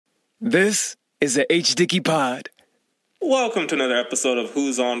This is a H. Dickey Pod. Welcome to another episode of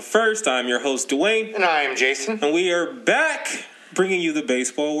Who's On First. I'm your host, Dwayne. And I am Jason. And we are back bringing you the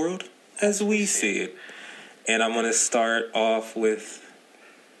baseball world as we see it. And I'm going to start off with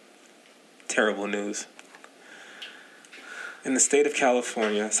terrible news. In the state of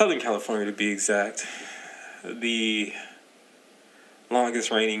California, Southern California to be exact, the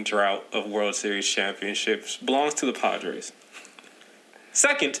longest reigning drought of World Series championships belongs to the Padres.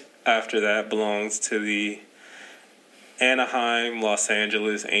 Second after that belongs to the Anaheim, Los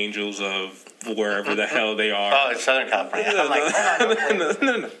Angeles Angels of wherever the hell they are. Oh, it's Southern California. I'm like,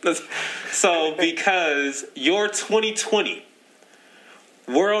 no. So, because your 2020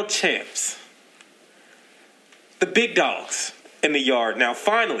 world champs, the big dogs in the yard, now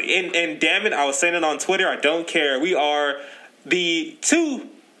finally, and damn it, I was saying it on Twitter, I don't care. We are the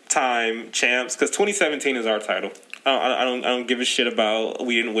two-time champs, because 2017 is our title. I don't give a shit about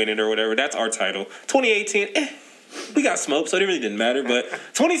we didn't win it or whatever. That's our title. 2018, we got smoked, so it really didn't matter. But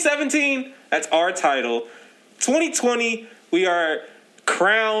 2017, that's our title. 2020, we are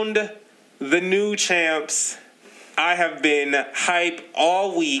crowned the new champs. I have been hype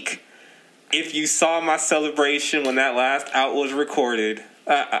all week. If you saw my celebration when that last out was recorded,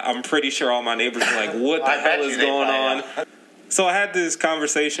 I'm pretty sure all my neighbors were like, what the hell is going on? So I had this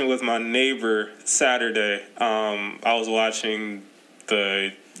conversation with my neighbor Saturday. I was watching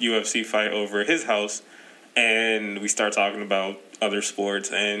the UFC fight over at his house, and we started talking about other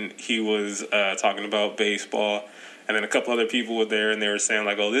sports, and he was talking about baseball, and then a couple other people were there, and they were saying,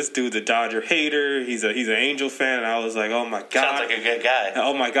 like, oh, this dude's a Dodger hater, he's an Angel fan, and I was like, oh, my God. Sounds like a good guy.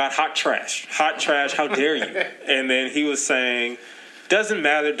 Oh, my God, hot trash, how dare you? And then he was saying, doesn't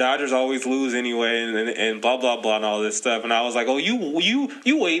matter, Dodgers always lose anyway, and blah, blah, blah, and all this stuff. And I was like, oh,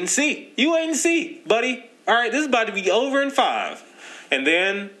 you wait and see. You wait and see, buddy. All right, this is about to be over in 5. And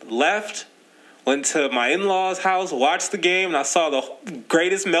then left, went to my in-laws' house, watched the game, and I saw the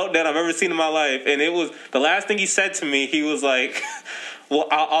greatest meltdown I've ever seen in my life. And it was the last thing he said to me. He was like, well,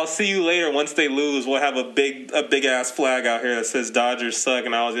 I'll see you later. Once they lose, we'll have a big-ass flag out here that says Dodgers suck.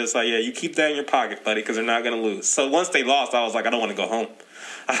 And I was just like, yeah, you keep that in your pocket, buddy, because they're not going to lose. So once they lost, I was like, I don't want to go home.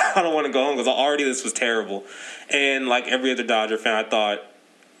 I don't want to go home because already this was terrible. And like every other Dodger fan, I thought,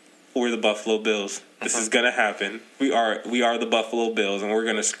 we're the Buffalo Bills. This is going to happen. We are the Buffalo Bills, and we're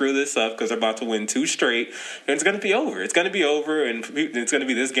going to screw this up because they're about to win 2 straight, and it's going to be over. It's going to be over, and it's going to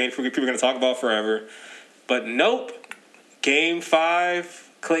be this game people are going to talk about forever. But nope. Game 5,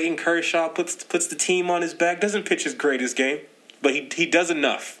 Clayton Kershaw puts the team on his back. Doesn't pitch his greatest game, but he does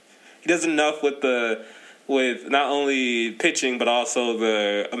enough. He does enough with not only pitching but also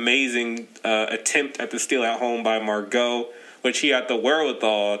the amazing attempt at the steal at home by Margot, which he had the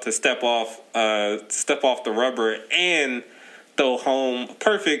wherewithal to step off the rubber and throw home.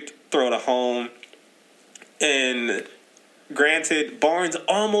 Perfect throw to home. And granted, Barnes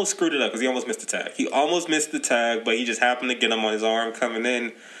almost screwed it up because he almost missed the tag. He almost missed the tag, but he just happened to get him on his arm coming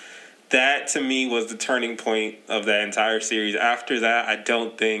in. That, to me, was the turning point of that entire series. After that, I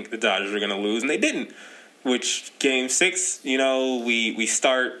don't think the Dodgers were going to lose, and they didn't. Which, Game 6, we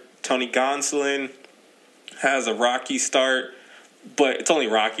start. Tony Gonsolin has a rocky start, but it's only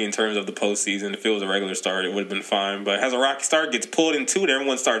rocky in terms of the postseason. If it was a regular start, it would have been fine. But has a rocky start, gets pulled in 2, and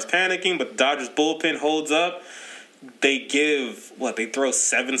everyone starts panicking, but the Dodgers bullpen holds up. They throw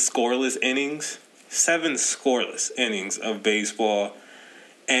 7 scoreless innings? 7 scoreless innings of baseball.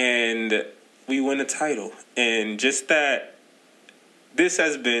 And we win the title. And just that, this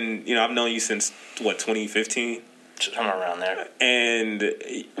has been, I've known you since, 2015? Somewhere around there. And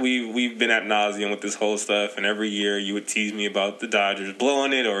we've been ad nauseum with this whole stuff. And every year you would tease me about the Dodgers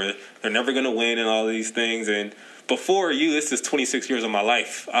blowing it or they're never going to win and all these things. And before you, this is 26 years of my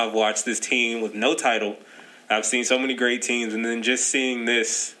life. I've watched this team with no title. I've seen so many great teams, and then just seeing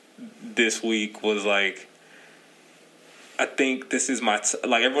this week was like, I think this is my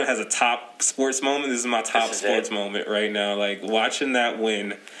like everyone has a top sports moment. This is my top sports moment right now. Like watching that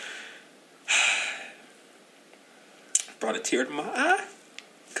win brought a tear to my eye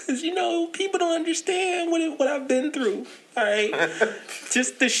because people don't understand what I've been through. All right,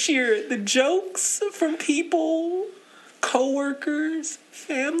 just the jokes from people. Co-workers,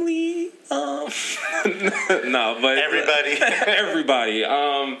 family, no, but everybody.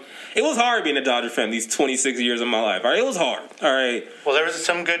 It was hard being a Dodger fan these 26 years of my life. All right, it was hard. All right. Well, there was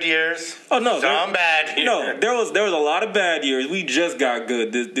some good years. Oh no, some bad years. No, there was a lot of bad years. We just got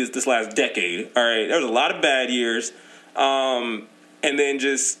good this last decade. All right, there was a lot of bad years, and then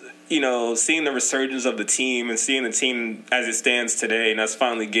just seeing the resurgence of the team and seeing the team as it stands today, and us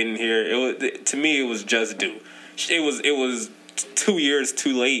finally getting here. To me, it was just due. It was 2 years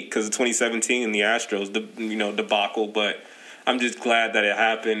too late because of 2017 and the Astros, debacle. But I'm just glad that it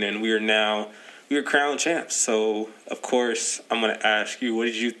happened, and we are crowned champs. So, of course, I'm going to ask you, what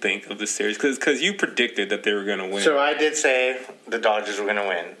did you think of the series? Because you predicted that they were going to win. So I did say the Dodgers were going to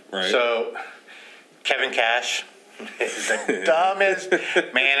win. Right. So Kevin Cash is the dumbest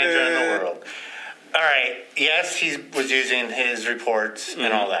manager in the world. All right. Yes, he was using his reports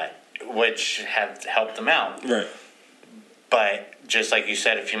and all that, which have helped him out. Right. But just like you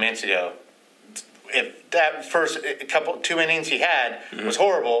said a few minutes ago, if that first two innings he had was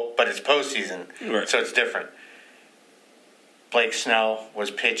horrible, but it's postseason, so it's different. Blake Snell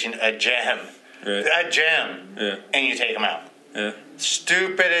was pitching a gem, and you take him out. Yeah.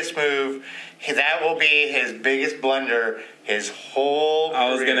 Stupidest move. That will be his biggest blunder his whole career.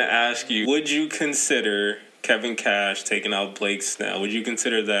 I was going to ask you, would you consider Kevin Cash taking out Blake Snell? Would you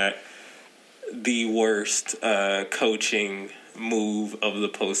consider that the worst coaching move of the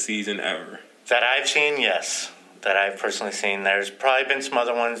postseason ever? That I've seen, yes. That I've personally seen. There's probably been some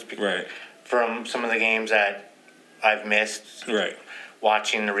other ones from some of the games that I've missed. Right.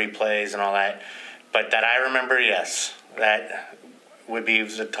 Watching the replays and all that. But that I remember, yes. That would be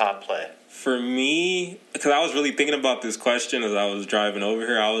the top play. For me, because I was really thinking about this question as I was driving over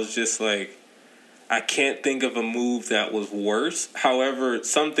here, I was just like, I can't think of a move that was worse. However,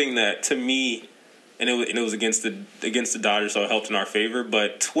 something that to me, and it was against the Dodgers, so it helped in our favor.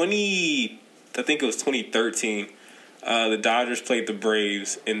 But I think it was 2013, the Dodgers played the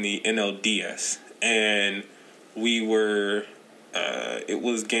Braves in the NLDS, and we were, it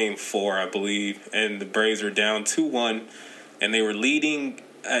was Game 4, I believe, and the Braves were down 2-1, and they were leading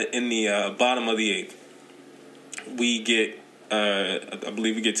in the bottom of the 8th. We get, I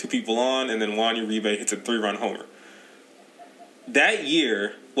believe we get 2 people on, and then Juan Uribe hits a 3-run homer. That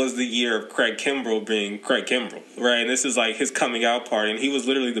year was the year of Craig Kimbrell being Craig Kimbrell, right? And this is like his coming out party, and he was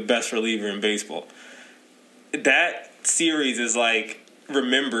literally the best reliever in baseball. That series is like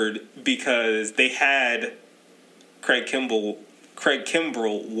remembered because they had Craig Kimbrell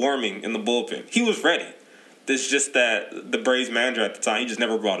warming in the bullpen. He was ready. It's just that the Braves manager at the time, he just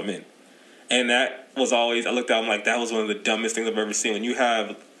never brought him in. And that was always, I looked at him like that was one of the dumbest things I've ever seen. When you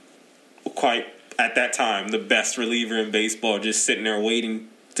have quite, at that time, the best reliever in baseball just sitting there waiting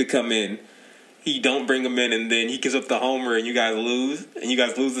to come in. You don't bring him in, and then he gives up the homer, and you guys lose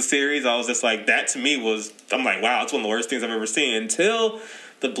the series. I was just like, that to me was, I'm like, wow, it's one of the worst things I've ever seen until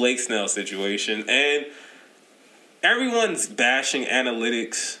the Blake Snell situation. And everyone's bashing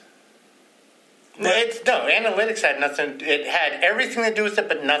analytics. Analytics had nothing. It had everything to do with it,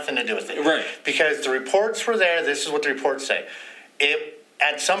 but nothing to do with it. Right. Because the reports were there. This is what the reports say.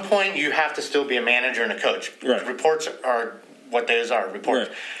 At some point, you have to still be a manager and a coach. Right. Reports are what those are. Reports.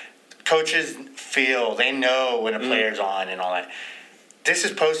 Right. Coaches feel, they know when a player's on and all that. This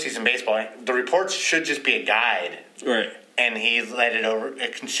is postseason baseball. The reports should just be a guide. Right. And he let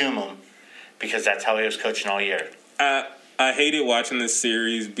it consume him because that's how he was coaching all year. I hated watching this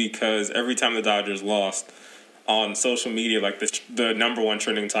series because every time the Dodgers lost on social media, like the number one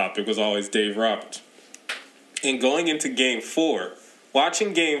trending topic was always Dave Roberts. And going into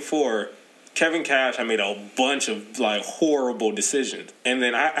watching Game 4, Kevin Cash, I made a bunch of like horrible decisions. And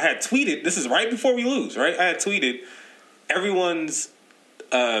then I had tweeted, this is right before we lose, right? I had tweeted, everyone's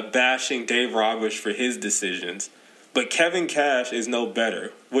bashing Dave Roberts for his decisions, but Kevin Cash is no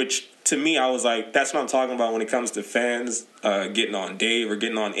better, which to me, I was like, that's what I'm talking about when it comes to fans getting on Dave or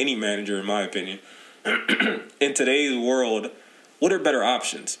getting on any manager, in my opinion. In today's world, what are better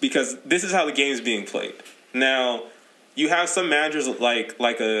options? Because this is how the game's being played. Now, you have some managers like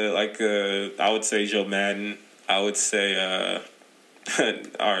I would say Joe Madden. I would say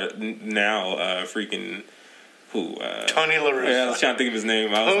freaking who? Tony La Russa. Yeah, I was trying to think of his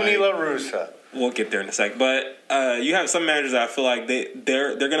name. Tony La Russa. We'll get there in a sec. But you have some managers that I feel like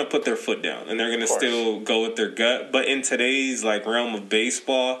they're going to put their foot down and they're going to still go with their gut. But in today's like realm of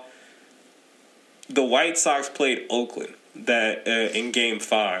baseball, the White Sox played Oakland in Game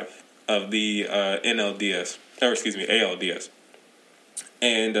 5 of the ALDS.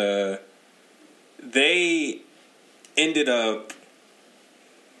 And they ended up,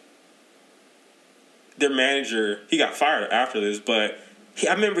 their manager, he got fired after this, but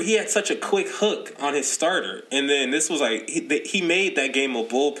I remember he had such a quick hook on his starter. And then this was like, he made that game a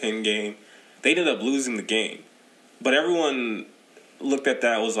bullpen game. They ended up losing the game. But everyone looked at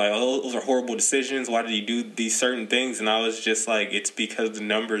that, was like, oh, those are horrible decisions. Why did he do these certain things? And I was just like, it's because the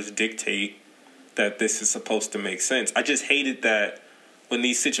numbers dictate that this is supposed to make sense. I just hated that when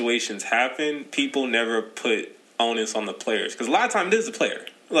these situations happen, people never put onus on the players. Because a lot of times it is the player.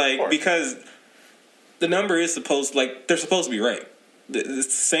 Like, because the number is supposed, like, they're supposed to be right. It's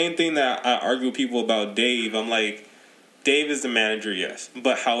the same thing that I argue with people about Dave. I'm like, Dave is the manager, yes.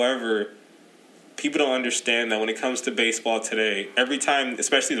 But however, people don't understand that when it comes to baseball today, every time,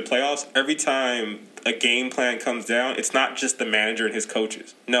 especially the playoffs, every time a game plan comes down, it's not just the manager and his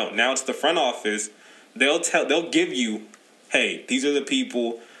coaches. No, now it's the front office. They'll give you, hey, these are the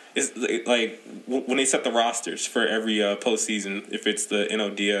people. It's like when they set the rosters for every postseason, if it's the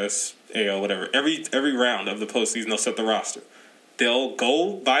NLDS, AL, whatever, every round of the postseason, they'll set the roster. They'll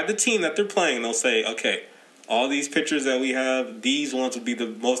go by the team that they're playing, and they'll say, okay, all these pitchers that we have, these ones will be the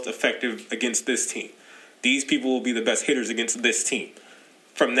most effective against this team. These people will be the best hitters against this team.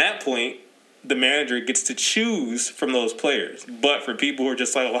 From that point, the manager gets to choose from those players. But for people who are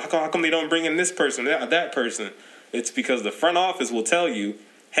just like, well, how come they don't bring in this person, that person? It's because the front office will tell you,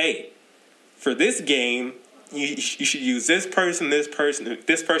 hey, for this game, you should use this person. If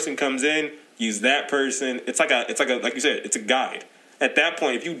this person comes in, use that person. It's like like you said, it's a guide. At that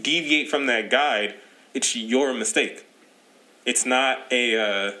point, if you deviate from that guide, it's your mistake. It's not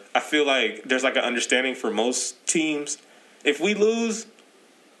I feel like there's like an understanding for most teams. If we lose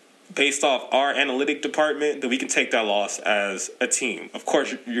based off our analytic department, then we can take that loss as a team. Of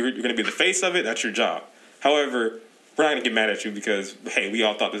course, you're going to be the face of it. That's your job. However, we're not going to get mad at you because, hey, we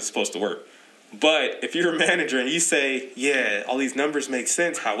all thought this was supposed to work. But if you're a manager and you say, yeah, all these numbers make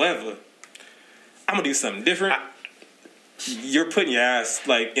sense, however, I'm going to do something different, you're putting your ass,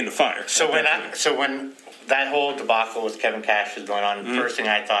 like, in the fire. So when that whole debacle with Kevin Cash was going on, the first thing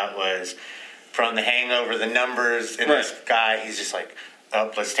I thought was, from The Hangover, the numbers, and this guy, he's just like, oh,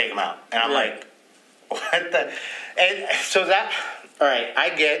 let's take him out. And I'm like, what the? And so that, all right, I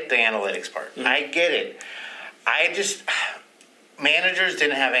get the analytics part. I get it. Managers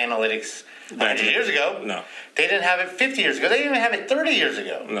didn't have analytics 100 years ago. No. They didn't have it 50 years ago. They didn't even have it 30 years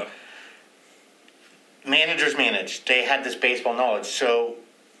ago. No. Managers managed. They had this baseball knowledge. So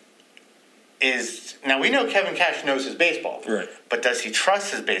now we know Kevin Cash knows his baseball. Right. But does he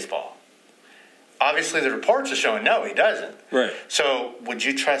trust his baseball? Obviously, the reports are showing no, he doesn't. Right. So would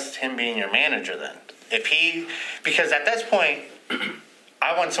you trust him being your manager then? Because at this point,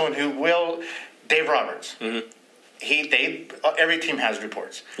 I want someone who will. Dave Roberts. Mm-hmm. Every team has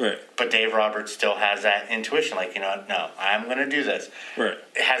reports. Right. But Dave Roberts still has that intuition, like, no, I'm going to do this. Right.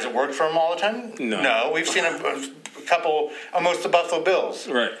 Has it worked for him all the time? No. No, we've seen a couple, almost the Buffalo Bills.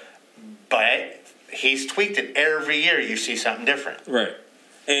 Right. But he's tweaked it every year. You see something different. Right.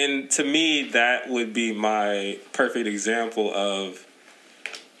 And to me, that would be my perfect example of,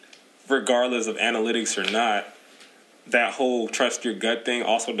 regardless of analytics or not, that whole trust your gut thing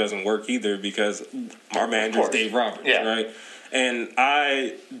also doesn't work either, because our manager is Dave Roberts, right? And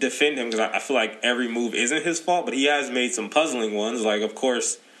I defend him because I feel like every move isn't his fault, but he has made some puzzling ones. Like, of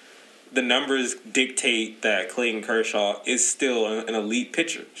course, the numbers dictate that Clayton Kershaw is still an elite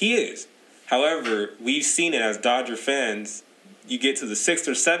pitcher. He is. However, we've seen it as Dodger fans. You get to the 6th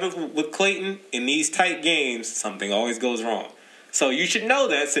or 7th with Clayton, in these tight games, something always goes wrong. So you should know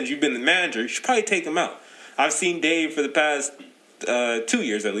that since you've been the manager. You should probably take him out. I've seen Dave for the past 2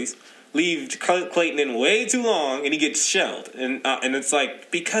 years at least leave Clayton in way too long, and he gets shelled. And it's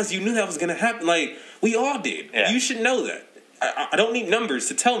like, because you knew that was going to happen. Like, we all did. Yeah. You should know that. I don't need numbers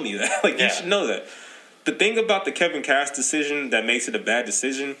to tell me that. Like, you should know that. The thing about the Kevin Cash decision that makes it a bad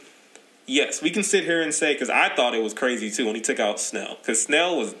decision, yes, we can sit here and say, because I thought it was crazy too when he took out Snell. Because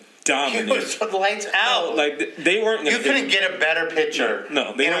Snell was dominant. He was lights out. Like, they weren't going to... You couldn't get a better pitcher in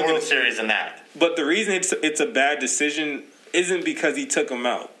a World Series than that. But the reason it's a bad decision isn't because he took him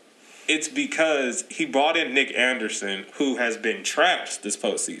out. It's because he brought in Nick Anderson, who has been trash this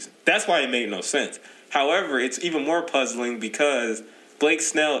postseason. That's why it made no sense. However, it's even more puzzling because Blake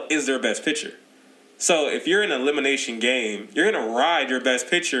Snell is their best pitcher. So if you're in an elimination game, you're going to ride your best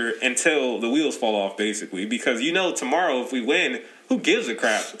pitcher until the wheels fall off, basically. Because tomorrow if we win, who gives a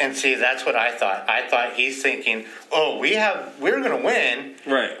crap? And see, that's what I thought. I thought he's thinking, we're going to win,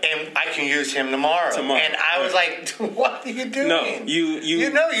 right? And I can use him tomorrow. And I was like, what are you doing? No, you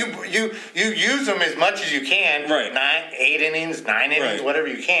use him as much as you can, right? 8 innings, 9 innings, right, whatever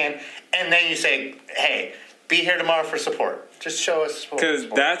you can, and then you say, hey, be here tomorrow for support. Just show us support. Because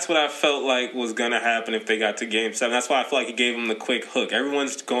that's what I felt like was going to happen if they got to Game 7. That's why I feel like he gave him the quick hook.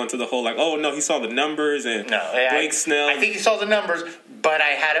 Everyone's going to the whole, like, oh, no, he saw the numbers and Blake Snell. I think he saw the numbers, but I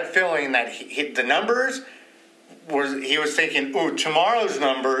had a feeling that the numbers, he was thinking, ooh, tomorrow's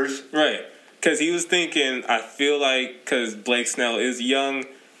numbers. Right. Because he was thinking, I feel like, because Blake Snell is young,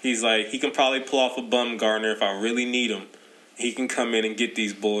 he's like, he can probably pull off a Bumgarner if I really need him. He can come in and get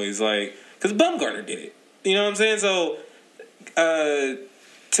these boys. Like, because Bumgarner did it. You know what I'm saying? So...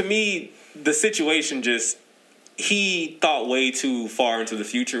 to me, the situation just, he thought way too far into the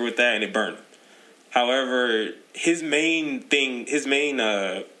future with that, and it burned him. However, his main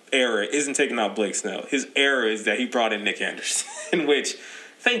error isn't taking out Blake Snell. His error is that he brought in Nick Anderson, which,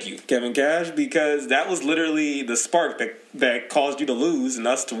 thank you, Kevin Cash, because that was literally the spark that caused you to lose and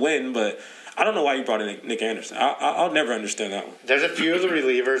us to win, but I don't know why you brought in Nick Anderson. I'll never understand that one. There's a few of the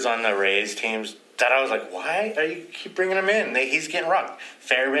relievers on the Rays teams that I was like, why are you keep bringing him in? He's getting rocked.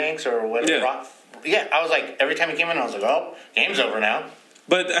 Fairbanks or whatever. Yeah, I was like, every time he came in, I was like, oh, game's over now.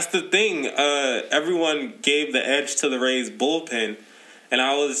 But that's the thing. Everyone gave the edge to the Rays bullpen, and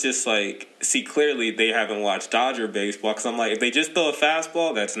I was just like, see, clearly they haven't watched Dodger baseball, because I'm like, if they just throw a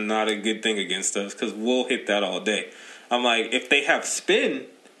fastball, that's not a good thing against us, because we'll hit that all day. I'm like, if they have spin,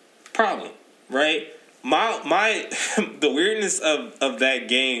 problem, right? My the weirdness of that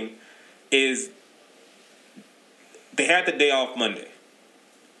game is they had the day off Monday.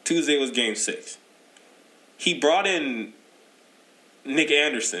 Tuesday was Game 6. He brought in Nick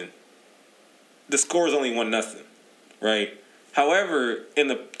Anderson. The score is only 1-0, right? However, in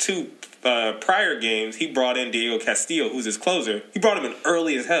the two prior games, he brought in Diego Castillo, who's his closer. He brought him in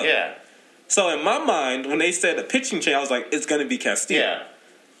early as hell. Yeah. So in my mind, when they said a pitching change, I was like, it's going to be Castillo. Yeah.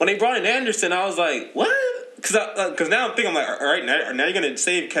 When they brought in Anderson, I was like, what? Because now I'm thinking, I'm like, all right, now you're going to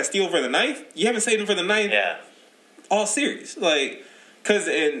save Castillo for the ninth? You haven't saved him for the ninth all series. Like, because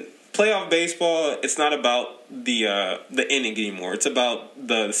in playoff baseball, it's not about the inning anymore. It's about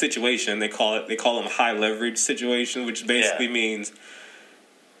the situation. They call them high leverage situations, which basically means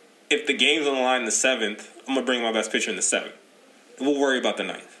if the game's on the line in the 7th, I'm gonna bring my best pitcher in the 7th. We'll worry about the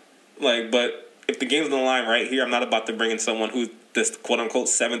 9th. But if the game's on the line right here, I'm not about to bring in someone who's this quote unquote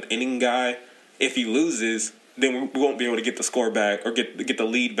 7th inning guy. If he loses, then we won't be able to get the score back or get the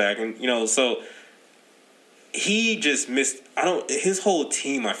lead back, and so. He just missed. His whole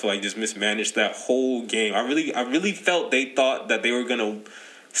team, I feel like, just mismanaged that whole game. I really felt they thought that they were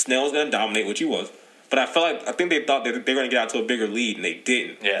Snell was gonna dominate, which he was. But I think they thought that they were gonna get out to a bigger lead, and they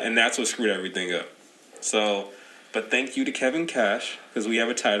didn't. Yeah. And that's what screwed everything up. So, but thank you to Kevin Cash, because we have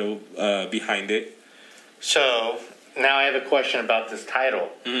a title behind it. So now I have a question about this title.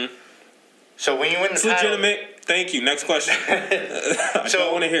 Mm-hmm. So when you win the title, legitimate. Thank you. Next question. I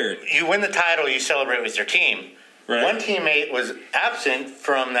don't want to hear it. You win the title, you celebrate with your team. Right. One teammate was absent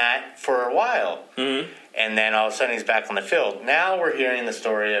from that for a while. Mm-hmm. And then all of a sudden he's back on the field. Now we're hearing the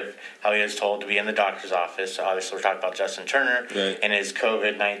story of how he was told to be in the doctor's office. So obviously we're talking about Justin Turner and his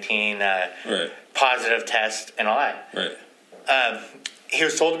COVID-19 positive test and all that. Right. He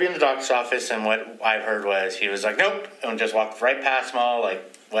was told to be in the doctor's office, and what I've heard was he was like, nope, and just walked right past them all,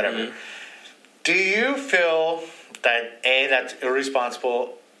 like, whatever. Mm-hmm. Do you feel that, A, that's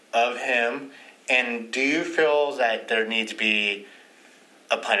irresponsible of him, and do you feel that there needs to be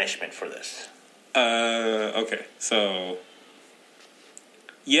a punishment for this? Okay. So,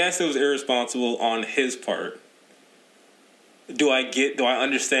 yes, it was irresponsible on his part. Do I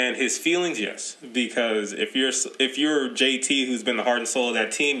understand his feelings? Yes. Because if you're JT, who's been the heart and soul of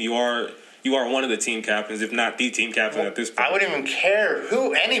that team, you are one of the team captains, if not the team captain at this point. I wouldn't even care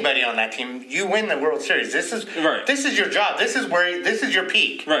anybody on that team. You win the World Series. This is your job. This is your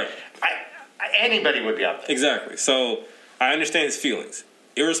peak. Right. Anybody would be up there. Exactly. So I understand his feelings.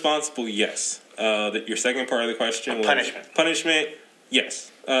 Irresponsible, yes. Your second part of the question was punishment.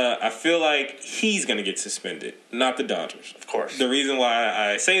 Yes. I feel like he's going to get suspended, not the Dodgers. Of course. The reason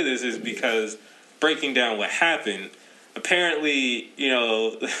why I say this is because breaking down what happened. Apparently,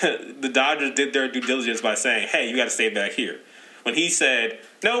 the Dodgers did their due diligence by saying, hey, you got to stay back here. When he said,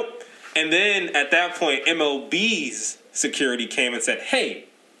 nope. And then at that point, MLB's security came and said, hey,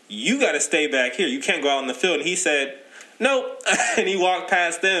 you got to stay back here. You can't go out in the field. And he said, nope. And he walked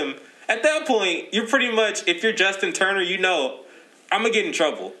past them. At that point, you're pretty much, if you're Justin Turner, I'm going to get in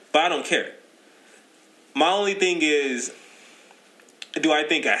trouble, but I don't care. My only thing is, do I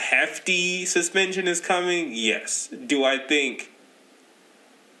think a hefty suspension is coming? Yes. Do I think...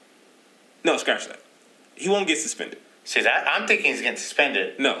 No, scratch that. He won't get suspended. See, that I'm thinking he's getting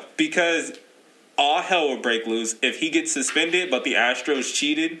suspended. No, because all hell will break loose if he gets suspended, but the Astros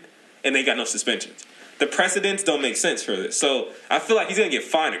cheated, and they got no suspensions. The precedents don't make sense for this. So I feel like he's going to get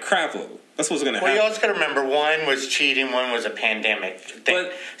fined a crap load. That's what's going to happen. Well, you also got to remember, one was cheating, one was a pandemic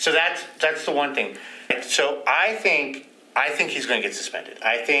thing. So that's the one thing. So I think he's going to get suspended.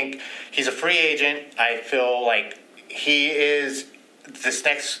 I think he's a free agent. I feel like he is this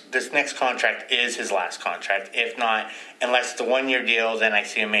next contract is his last contract. If not, unless it's a 1-year deal, then I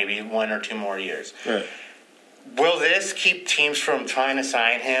see him maybe 1 or 2 more years. Right. Will this keep teams from trying to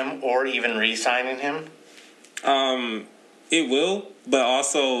sign him or even re-signing him? It will, But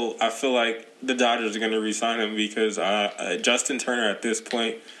also, I feel like the Dodgers are going to re-sign him because Justin Turner, at this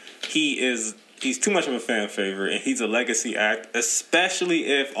point, he's too much of a fan favorite, and he's a legacy act, especially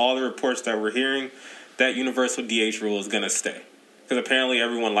if all the reports that we're hearing, that universal DH rule is going to stay. Because apparently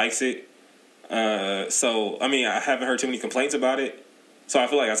everyone likes it. So, I mean, I haven't heard too many complaints about it. So I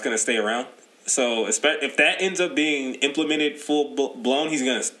feel like that's going to stay around. So if that ends up being implemented full blown,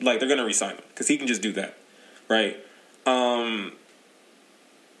 they're going to re-sign him because he can just do that, right?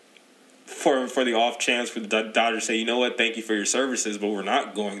 For the off chance for the Dodgers say, you know what, thank you for your services, but we're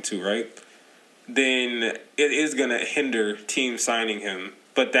not going to, right? Then it is going to hinder teams signing him.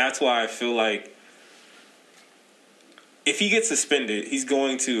 But that's why I feel like if he gets suspended, he's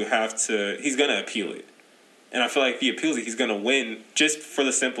going to appeal it. And I feel like if he appeals it, he's going to win just for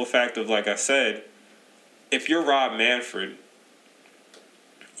the simple fact of, like I said, if you're Rob Manfred,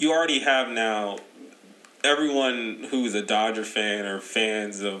 you already have now everyone who's a Dodger fan or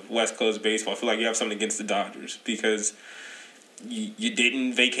fans of West Coast baseball. I feel like you have something against the Dodgers because you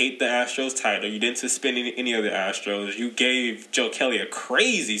didn't vacate the Astros title. You didn't suspend any of the Astros. You gave Joe Kelly a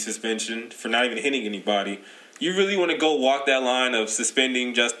crazy suspension for not even hitting anybody. You really want to go walk that line of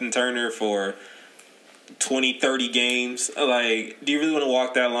suspending Justin Turner for 20, 30 games? Like, do you really want to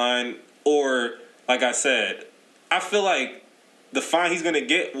walk that line? Or, like I said, I feel like the fine he's going to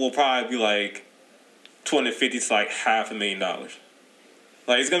get will probably be like $250 to like $500,000.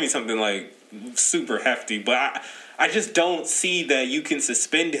 Like, it's going to be something like super hefty. But I just don't see that you can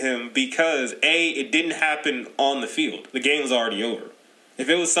suspend him because, A, it didn't happen on the field. The game was already over. If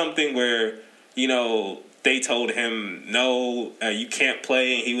it was something where, they told him, no, you can't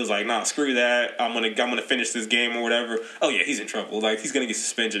play, and he was like, nah, screw that, I'm gonna finish this game or whatever, oh yeah, he's in trouble. Like, he's gonna get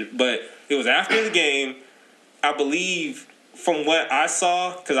suspended. But it was after the game, I believe, from what I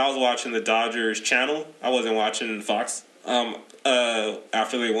saw, because I was watching the Dodgers channel, I wasn't watching Fox,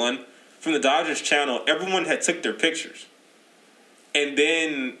 after they won. From the Dodgers channel, everyone had took their pictures. And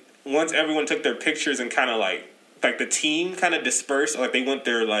then, once everyone took their pictures and kind of like the team kind of dispersed, like they went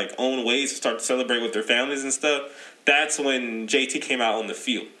their like own ways to start to celebrate with their families and stuff, that's when JT came out on the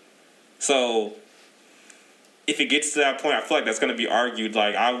field. So if it gets to that point, I feel like that's going to be argued.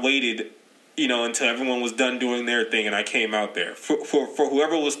 Like, I waited, until everyone was done doing their thing and I came out there. For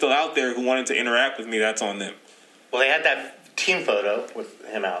whoever was still out there who wanted to interact with me, that's on them. Well, they had that team photo with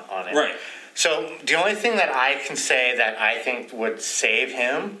him out on it. Right. So the only thing that I can say that I think would save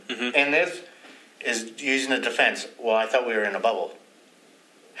him in this is using the defense. Well, I thought we were in a bubble.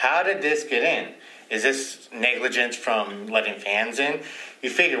 How did this get in? Is this negligence from letting fans in? You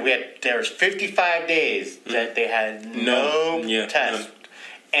figure there was 55 days that they had no test.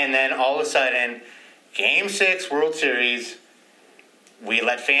 And then all of a sudden, Game 6 World Series, we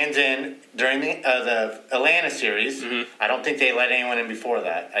let fans in during the Atlanta series. I don't think they let anyone in before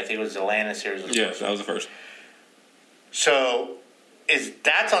that. I think it was the Atlanta series. Yes, that was the first. So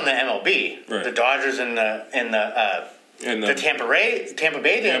that's on the MLB. Right. The Dodgers and the Tampa Bay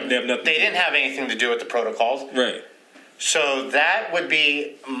they didn't have anything to do with the protocols. Right. So that would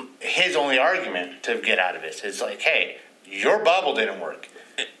be his only argument to get out of this. It's like, hey, your bubble didn't work.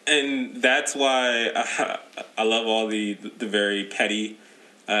 And that's why I love all the very petty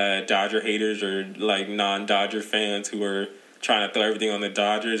Dodger haters or like non-Dodger fans who are trying to throw everything on the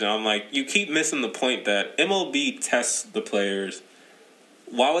Dodgers. And I'm like, you keep missing the point that MLB tests the players.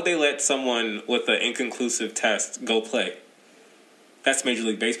 Why would they let someone with an inconclusive test go play? That's Major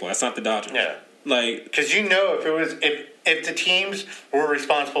League Baseball. That's not the Dodgers. Yeah. Like, because if the teams were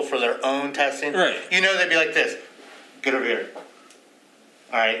responsible for their own testing, right? They'd be like this. Get over here.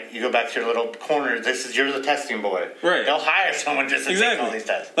 All right, you go back to your little corner. You're the testing boy. Right. They'll hire someone just to take all these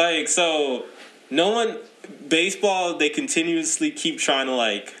tests. Like, so baseball, they continuously keep trying to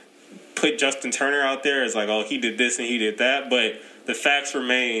like put Justin Turner out there as like, oh, he did this and he did that, but the facts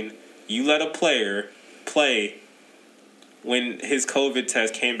remain, you let a player play when his COVID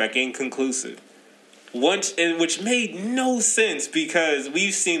test came back inconclusive. Which made no sense because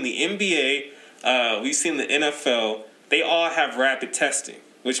we've seen the NBA, we've seen the NFL, they all have rapid testing,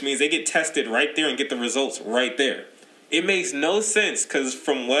 which means they get tested right there and get the results right there. It makes no sense because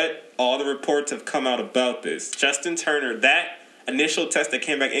from what all the reports have come out about this, Justin Turner, that initial test that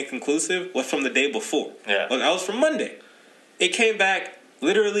came back inconclusive was from the day before. Yeah. Well, that was from Monday. It came back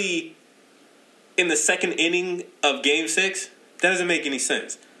literally in the second inning of Game 6. That doesn't make any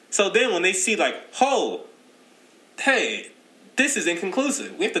sense. So then when they see like, oh, hey, this is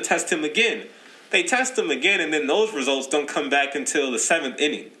inconclusive. We have to test him again. They test him again, and then those results don't come back until the 7th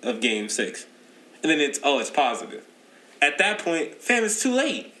inning of Game 6. And then it's positive. At that point, fam, it's too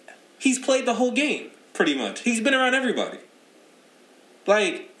late. He's played the whole game, pretty much. He's been around everybody.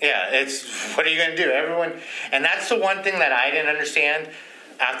 Like, yeah, it's what are you going to do? Everyone, and that's the one thing that I didn't understand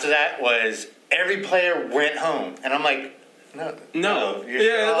after that was every player went home, and I'm like, no,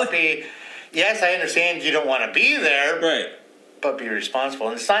 you're sloppy. Yes, I understand you don't want to be there, right? But be responsible.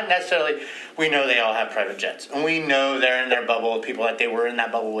 And it's not necessarily. We know they all have private jets, and we know they're in their bubble with people that they were in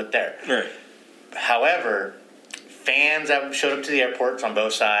that bubble with there. Right. However, fans that showed up to the airports on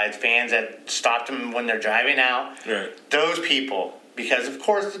both sides, fans that stopped them when they're driving out, right? Those people. Because of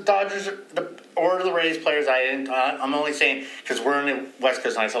course the Dodgers or the Rays players, I'm only saying because we're in the West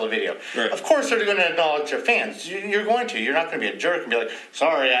Coast and I saw the video. Right. Of course they're going to acknowledge their fans. You're going to. You're not going to be a jerk and be like,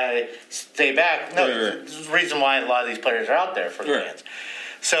 "Sorry, I stay back." No, there's a reason why a lot of these players are out there for the fans.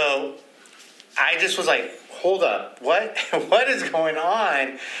 So I just was like, "Hold up, what is going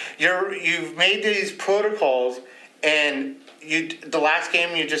on? You've made these protocols, and the last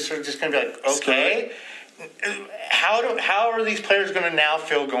game you just going to be like, okay." How are these players going to now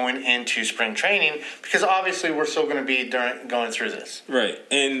feel going into spring training? Because obviously we're still going to be going through this. Right.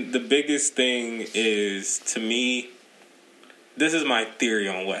 And the biggest thing is, to me, this is my theory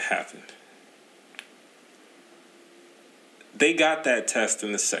on what happened. They got that test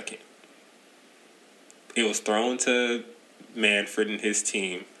in the second. It was thrown to Manfred and his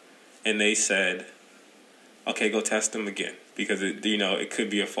team, and they said, okay, go test him again, because it could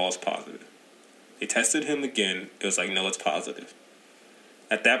be a false positive. They tested him again. It was like, no, it's positive.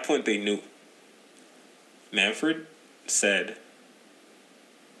 At that point, they knew. Manfred said,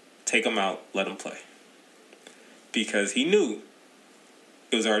 take him out, let him play. Because he knew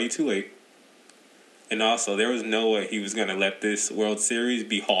it was already too late. And also, there was no way he was going to let this World Series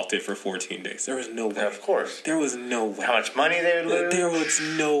be halted for 14 days. There was no way. Of course. There was no way. How much money they would lose? There was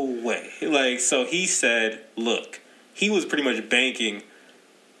no way. So he said, look, he was pretty much banking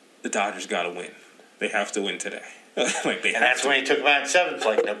the Dodgers got to win. They have to win today. And that's when he took him out in seventh.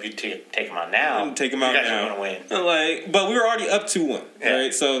 Like, nope, you take him out now. Take him out now. You guys are going to win. But we were already up 2-1,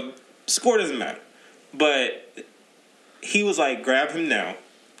 right? So score doesn't matter. But he was like, grab him now.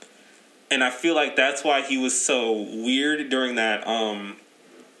 And I feel like that's why he was so weird during that,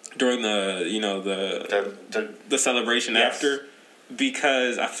 during the celebration after.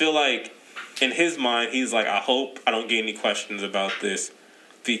 Because I feel like in his mind, he's like, I hope I don't get any questions about this,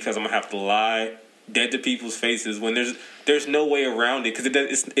 because I'm going to have to lie dead to people's faces when there's no way around it, because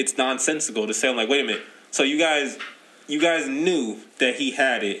it's nonsensical to say, I'm like, wait a minute, so you guys knew that he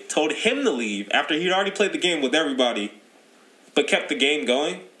had it, told him to leave after he'd already played the game with everybody, but kept the game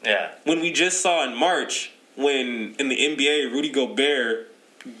going? Yeah. When we just saw in March, when in the NBA, Rudy Gobert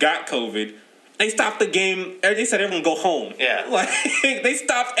got COVID, they stopped the game. They said everyone go home. Yeah. They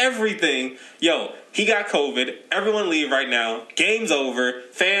stopped everything. Yo, he got COVID. Everyone leave right now. Game's over.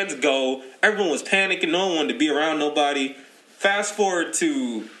 Fans go. Everyone was panicking. No one wanted to be around nobody. Fast forward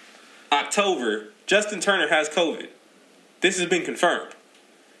to October. Justin Turner has COVID. This has been confirmed.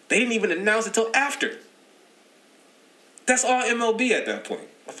 They didn't even announce it till after. That's all MLB at that point.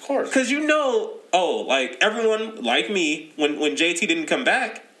 Of course. Because everyone like me, when JT didn't come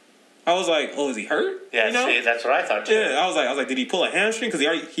back, I was like, oh, is he hurt? Yeah, see, that's what I thought too. Yeah, I was like, did he pull a hamstring?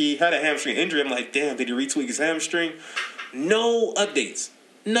 Because he had a hamstring injury. I'm like, damn, did he retweak his hamstring? No updates.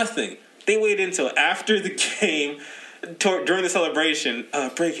 Nothing. They waited until after the game, during the celebration.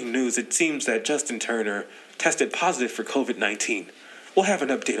 Breaking news, it seems that Justin Turner tested positive for COVID-19. We'll have an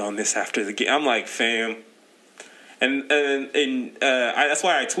update on this after the game. I'm like, fam. And that's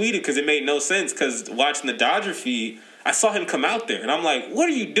why I tweeted, because it made no sense, because watching the Dodger feed, I saw him come out there, and I'm like, what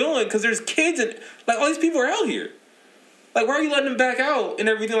are you doing? Because there's kids, and all these people are out here. Why are you letting him back out and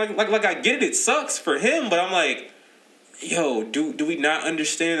everything? Like I get it sucks for him, but I'm like, yo, do we not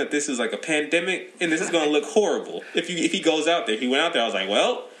understand that this is like a pandemic, and this is going to look horrible if he goes out there? He went out there, I was like,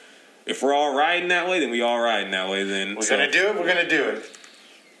 well, if we're all riding that way, then we all riding that way. Then we're going to do it, we're going to do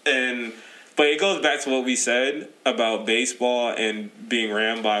it. But it goes back to what we said about baseball and being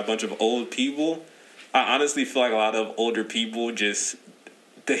ran by a bunch of old people. I honestly feel like a lot of older people just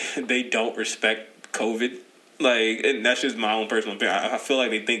they don't respect COVID. And that's just my own personal opinion. I feel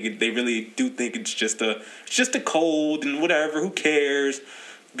like they really do think it's just a cold and whatever. Who cares?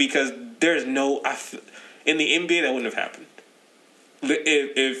 Because there's no in the NBA that wouldn't have happened.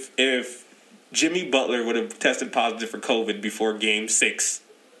 If Jimmy Butler would have tested positive for COVID before Game 6,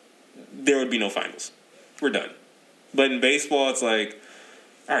 there would be no finals. We're done. But in baseball, it's like,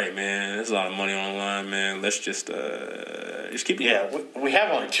 all right, man, there's a lot of money on the line, man. Let's just keep it. Yeah, we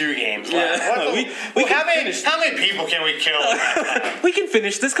have only 2 games left. Yeah. How many people can we kill? We can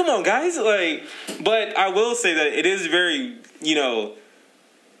finish this. Come on, guys. But I will say that it is very,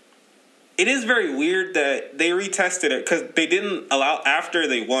 it is very weird that they retested it because they didn't allow, after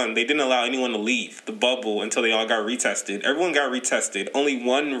they won, they didn't allow anyone to leave the bubble until they all got retested. Everyone got retested. Only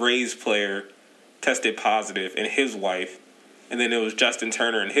one Rays player tested positive, and his wife. And then it was Justin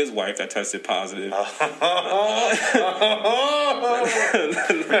Turner and his wife that tested positive.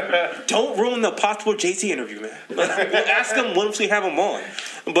 Don't ruin the possible JT interview, man. We'll ask him once we have him on.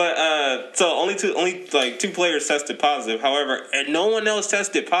 But so only two players tested positive. However, and no one else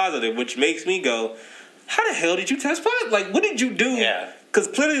tested positive, which makes me go, how the hell did you test positive? Like, what did you do? Yeah. Because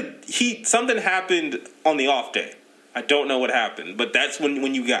clearly something happened on the off day. I don't know what happened, but that's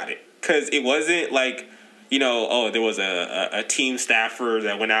when you got it. Because it wasn't like, there was a team staffer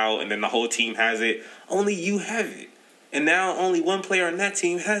that went out and then the whole team has it. Only you have it. And now only one player on that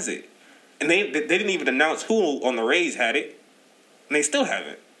team has it. And they didn't even announce who on the Rays had it. And they still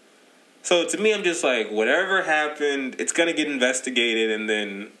haven't. So to me, I'm just like, whatever happened, it's going to get investigated and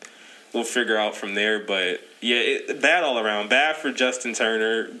then we'll figure out from there. But yeah, bad all around. Bad for Justin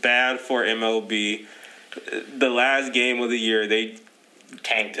Turner. Bad for MLB. The last game of the year, they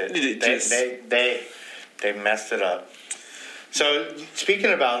tanked it. They messed it up. So,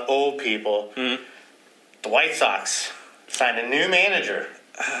 speaking about old people, the White Sox signed a new manager.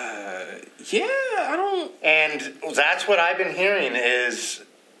 And that's what I've been hearing is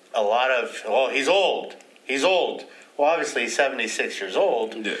a lot of, he's old. He's old. Well, obviously, he's 76 years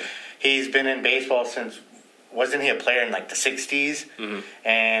old. Yeah. He's been in baseball since, wasn't he a player in like the 60s? Mm-hmm.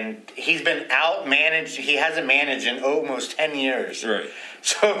 And he's been out-managed. He hasn't managed in almost 10 years. Right.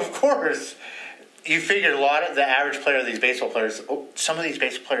 So, of course, you figure a lot of the average player of these baseball players, some of these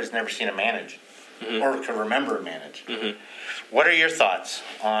baseball players never seen him manage or can remember him manage. Mm-hmm. What are your thoughts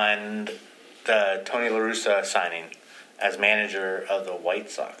on the Tony La Russa signing as manager of the White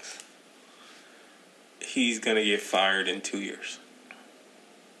Sox? He's going to get fired in 2 years.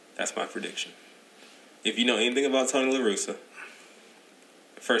 That's my prediction. If you know anything about Tony La Russa,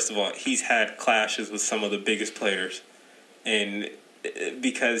 first of all, he's had clashes with some of the biggest players, and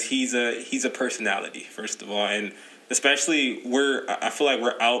because he's a personality, first of all, and especially I feel like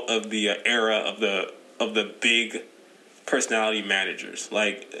we're out of the era of the big personality managers.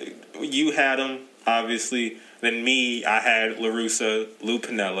 Like, you had him, obviously. Then me, I had La Russa, Lou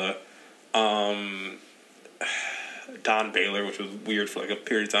Piniella, Don Baylor, which was weird for like a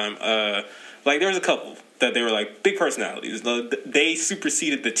period of time. There was a couple that they were like big personalities. They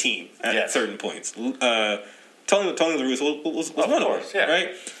superseded the team at certain points. Tony La Russa was one of them,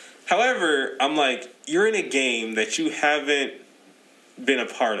 right? However, I'm like, you're in a game that you haven't been a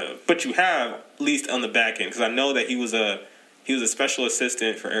part of, but you have at least on the back end, because I know that he was a special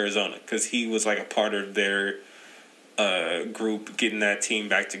assistant for Arizona because he was like a part of their group getting that team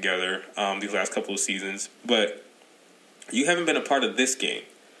back together these last couple of seasons. But you haven't been a part of this game,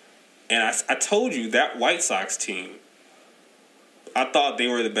 and I told you that White Sox team, I thought they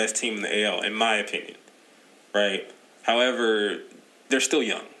were the best team in the AL in my opinion. Right. However, they're still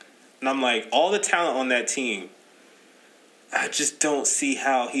young. And I'm like, all the talent on that team, I just don't see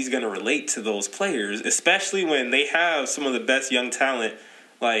how he's going to relate to those players, especially when they have some of the best young talent.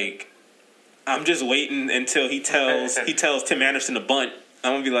 Like, I'm just waiting until he tells Tim Anderson to bunt.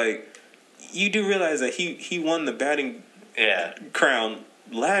 I'm going to be like, you do realize that he won the batting crown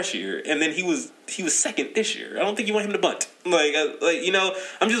last year, and then he was second this year. I don't think you want him to bunt.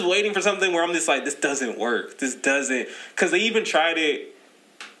 I'm just waiting for something where I'm just like, this doesn't work. This doesn't, because they even tried it.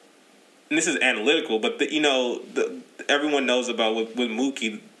 And this is analytical, but everyone knows about with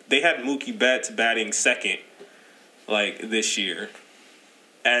Mookie. They had Mookie Betts batting second, this year,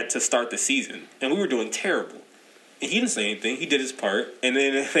 to start the season, and we were doing terrible. And he didn't say anything. He did his part, and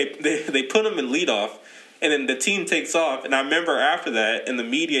then they put him in leadoff. And then the team takes off. And I remember after that, in the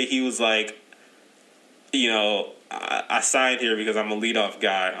media, he was like, I signed here because I'm a leadoff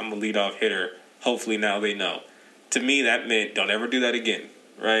guy. I'm a leadoff hitter. Hopefully now they know. To me, that meant don't ever do that again,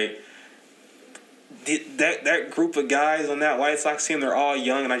 right? That group of guys on that White Sox team, they're all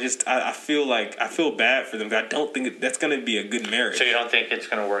young. And I feel bad for them. I don't think that's going to be a good marriage. So you don't think it's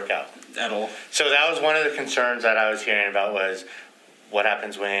going to work out? At all. So that was one of the concerns that I was hearing about was what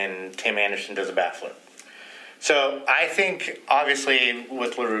happens when Tim Anderson does a bat flip. So I think, obviously,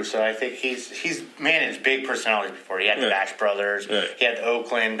 with La Russa, I think he's managed big personalities before. He had the Bash Brothers. Right. He had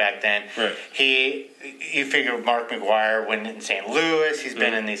Oakland back then. Right. You figure Mark McGwire went in St. Louis. He's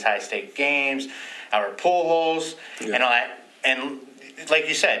been in these high-stake games, Albert Pujols, and all that. And like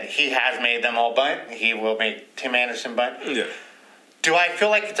you said, he has made them all bunt. He will make Tim Anderson bunt. Yeah. Do I feel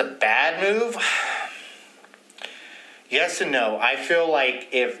like it's a bad move? Yes and no. I feel like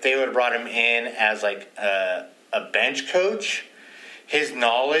if they would have brought him in as like a bench coach, his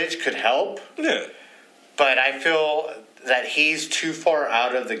knowledge could help. Yeah. But I feel that he's too far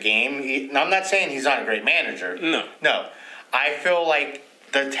out of the game. I'm not saying he's not a great manager. No. I feel like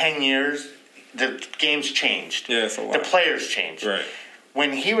the 10 years, the game's changed. Yeah, it's a lot. The players changed. Right.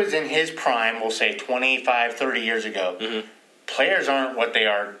 When he was in his prime, we'll say 25, 30 years ago, players aren't what they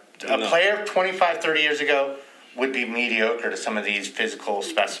are. A player 25, 30 years ago would be mediocre to some of these physical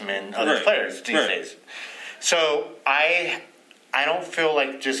specimen other players these days. So I don't feel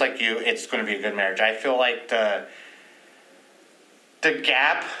like, just like you, it's going to be a good marriage. I feel like the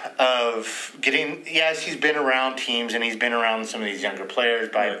gap of getting, yes, he's been around teams and he's been around some of these younger players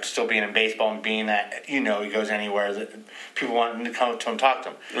by still being in baseball and being that, he goes anywhere that people want to come to him, talk to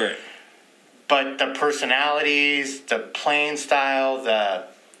him. Right. But the personalities, the playing style, their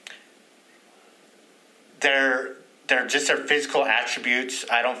physical attributes,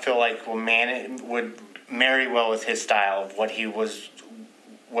 I don't feel like would marry well with his style of what he was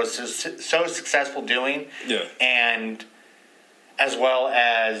so successful doing. Yeah. And as well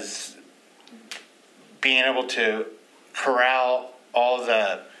as being able to corral all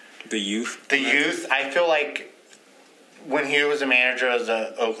the youth. I feel like when he was a manager of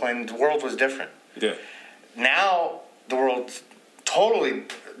the Oakland, the world was different. Yeah. Now the world's totally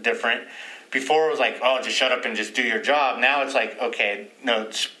different. Before it was like, oh, just shut up and just do your job. Now it's like, okay,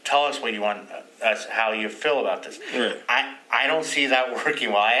 no, tell us what you want us, how you feel about this. Right. I don't see that working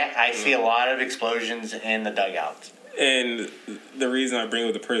well. I see a lot of explosions in the dugouts. And the reason I bring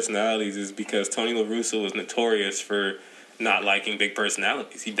up the personalities is because Tony La Russa was notorious for not liking big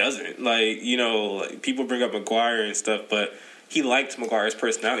personalities. He doesn't. Like, people bring up McGuire and stuff, but he liked McGuire's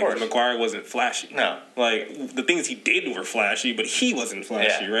personality. McGuire wasn't flashy. No. Like, the things he did were flashy, but he wasn't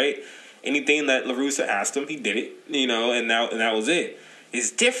flashy, right? Anything that La Russa asked him, he did it, and that was it. It's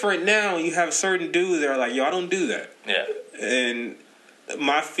different now. You have certain dudes that are like, yo, I don't do that. Yeah. And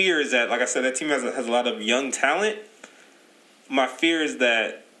my fear is that, like I said, that team has a lot of young talent. My fear is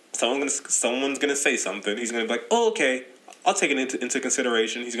that someone's gonna say something. He's gonna be like, "Oh, okay, I'll take it into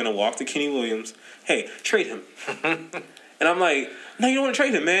consideration." He's gonna walk to Kenny Williams. Hey, trade him. And I'm like, "No, you don't want to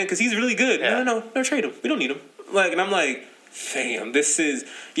trade him, man, because he's really good." Yeah. No, trade him. We don't need him. And I'm like, "Damn, this is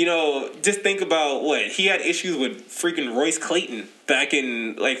just think about what he had issues with freaking Royce Clayton back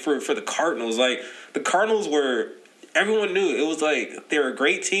in for the Cardinals. Like the Cardinals everyone knew it was like they were a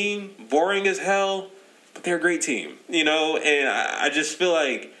great team, boring as hell. But they're a great team, and I just feel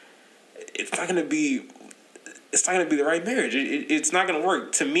like it's not gonna be the right marriage. It's not gonna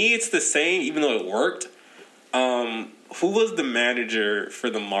work. To me, it's the same, even though it worked. Who was the manager for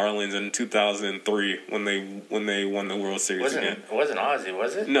the Marlins in 2003 when they won the World Series again? It wasn't Ozzie,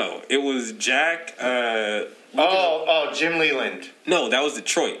 was it? No, it was Jack. Jim Leland. No, that was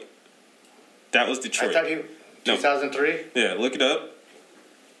Detroit. I thought 2003. Yeah, look it up.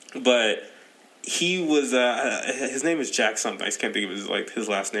 But he was his name is Jack something. I just can't think of his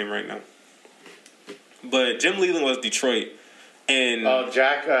last name right now. But Jim Leland was Detroit, and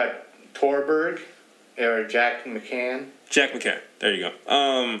Jack Torberg or Jack McCann. Jack McCann. There you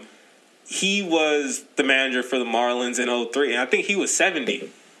go. He was the manager for the Marlins in 2003, and I think he was 70.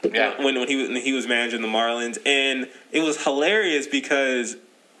 Yeah. When he was managing the Marlins, and it was hilarious because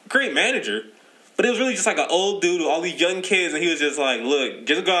great manager. But it was really just like an old dude with all these young kids, and he was just like, "Look,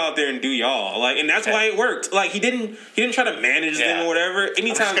 just go out there and do y'all." And that's why it worked. Like he didn't try to manage them or whatever.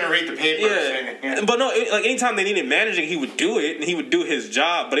 Anytime, I'm just gonna read the papers. Yeah. But no, anytime they needed managing, he would do it, and he would do his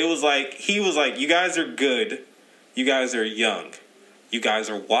job. But it was like he was like, "You guys are good. You guys are young. You guys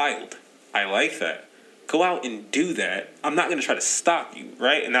are wild. I like that. Go out and do that. I'm not gonna try to stop you,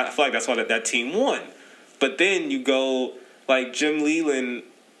 right?" And I feel like that's why that team won. But then you go like Jim Leland.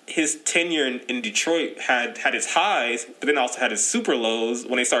 His tenure in Detroit had its highs, but then also had its super lows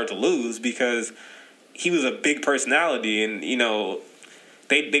when they started to lose because he was a big personality, and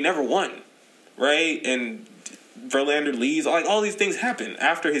they never won, right? And Verlander leaves, all these things happen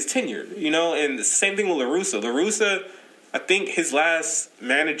after his tenure, And the same thing with La Russa. La Russa, I think his last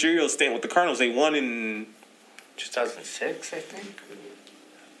managerial stint with the Cardinals, they won in 2006, I think.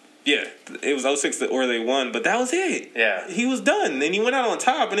 Yeah, it was 2006 where they won, but that was it. Yeah. He was done, and he went out on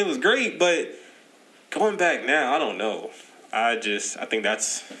top, and it was great, but going back now, I don't know. I think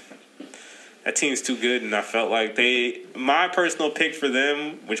that team's too good, and I felt like my personal pick for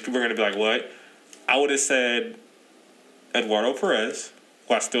them, which people are going to be like, what? I would have said Eduardo Perez,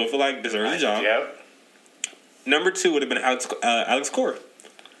 who I still feel like deserves the job. Yep. Number 2 would have been Alex Cora.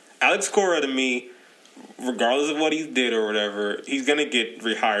 Alex Cora, to me, regardless of what he did or whatever, he's going to get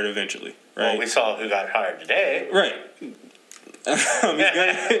rehired eventually, right? Well, we saw who got hired today. Right.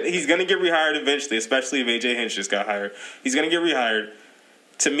 He's gonna get rehired eventually, especially if AJ Hinch just got hired. He's gonna get rehired.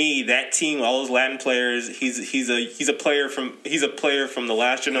 To me, that team, all those Latin players, he's a player from the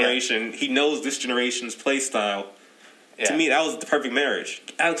last generation. Yeah. He knows this generation's play style. Yeah. To me, that was the perfect marriage.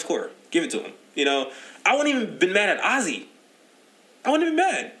 Alex Cora, give it to him. You know, I wouldn't even been mad at Ozzy. I wouldn't have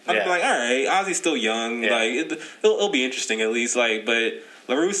been mad. I'd be like, all right, Ozzy's still young. Yeah. Like it'll be interesting at least. Like, but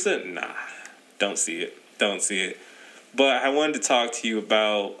La Russa, nah, don't see it. But I wanted to talk to you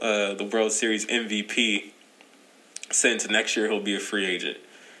about the World Series MVP. Since next year he'll be a free agent.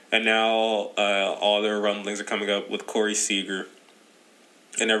 And now all their rumblings are coming up with Corey Seager.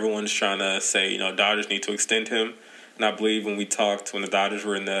 And everyone's trying to say, Dodgers need to extend him. And I believe when the Dodgers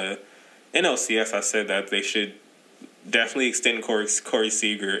were in the NLCS, I said that they should definitely extend Corey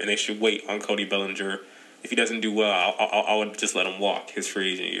Seager and they should wait on Cody Bellinger. If he doesn't do well, I would just let him walk his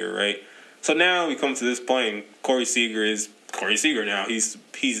free agent year, right? So now we come to this point. Corey Seager is Corey Seager now. He's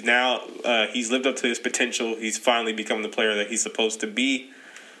lived up to his potential. He's finally become the player that he's supposed to be.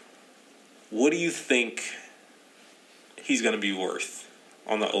 What do you think he's going to be worth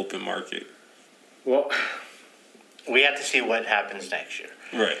on the open market? Well, we have to see what happens next year.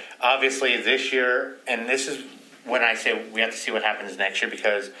 Right. Obviously, this year, and this is when I say we have to see what happens next year,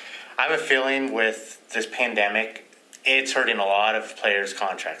 because I have a feeling with this pandemic, it's hurting a lot of players'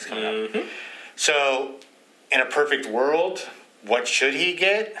 contracts coming up. So, in a perfect world, what should he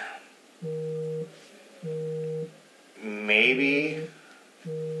get? Maybe...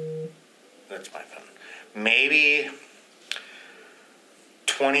 That's my phone. Maybe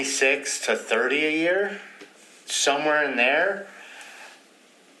 26 to 30 a year, somewhere in there.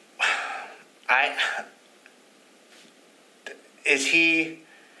 Is he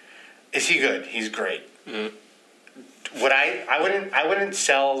good? He's great. Mm-hmm. I wouldn't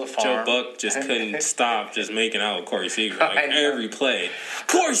sell the farm. Joe Buck just couldn't stop just making out with Corey Seager every play.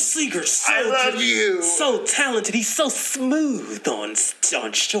 Corey Seager, so talented. He's so smooth on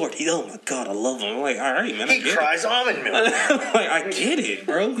short. Oh my God, I love him. I'm like, all right, man. He cries almond milk. Like, I get it,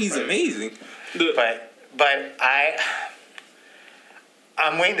 bro. He's amazing. But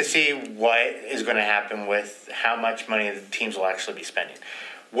I'm waiting to see what is going to happen with how much money the teams will actually be spending.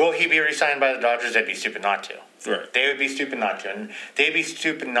 Will he be re-signed by the Dodgers? They'd be stupid not to. Right. They would be stupid not to. And they'd be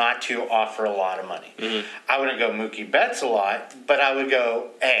stupid not to offer a lot of money. Mm-hmm. I wouldn't go Mookie Betts a lot, but I would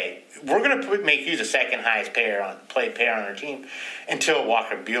go, hey, we're going to make you the second highest payer on our team until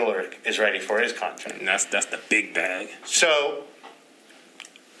Walker Buehler is ready for his contract. And that's the big bag. So,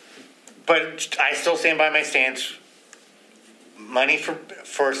 but I still stand by my stance. Money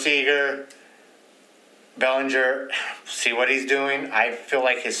for Seager, Bellinger, see what he's doing. I feel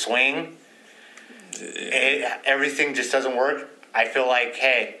like his swing, everything just doesn't work. I feel like,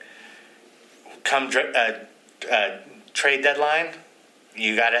 hey, come trade deadline,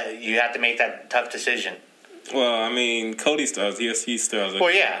 you have to make that tough decision. Well, I mean, Cody still he still has.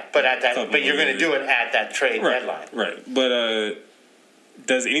 Well, yeah, but you're going to do it at that trade deadline, right? But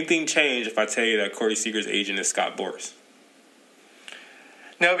does anything change if I tell you that Corey Seager's agent is Scott Boras?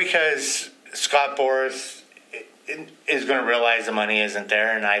 No, because Scott Boras is going to realize the money isn't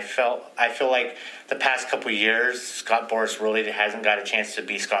there, and I feel like the past couple of years, Scott Boras really hasn't got a chance to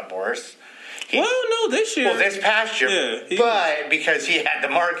be Scott Boras. This year. Well, this past year, but because he had the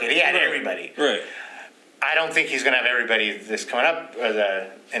market, he had everybody. Right. I don't think he's going to have everybody this coming up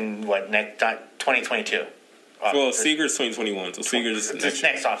in 2022. Well, Seager's 2021, so Seager's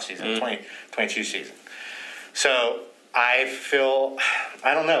next offseason, 2022 season. So I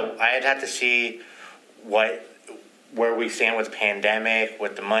don't know. I'd have to see where we stand with the pandemic,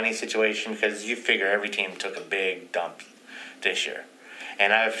 with the money situation, because you figure every team took a big dump this year.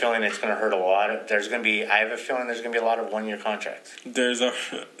 And I have a feeling it's going to hurt a lot. I have a feeling there's going to be a lot of one-year contracts.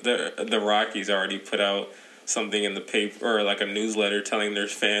 The Rockies already put out something in the paper, or like a newsletter, telling their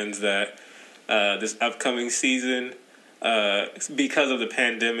fans that this upcoming season, because of the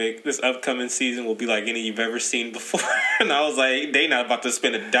pandemic, this upcoming season will be like any you've ever seen before. And I was like, they not about to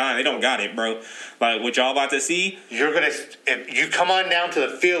spend a dime. They don't got it, bro. Like, what y'all about to see? If you come on down to the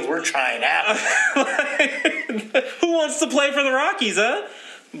field, we're trying out. Who wants to play for the Rockies, huh?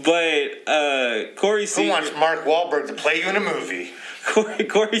 But Corey Seager... Who wants Mark Wahlberg to play you in a movie?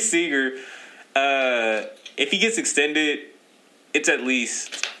 Corey Seager, if he gets extended, it's at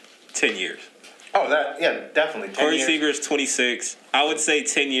least 10 years. Oh, definitely. Corey Seager is 26. I would say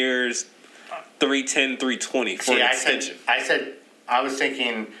 10 years, 310, 320 for an extension. I was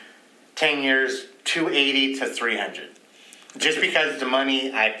thinking 10 years, 280 to 300. Just because the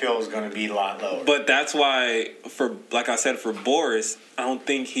money, I feel, is going to be a lot lower. But that's why, like I said, for Boras, I don't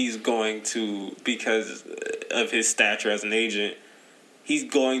think he's going to, because of his stature as an agent, he's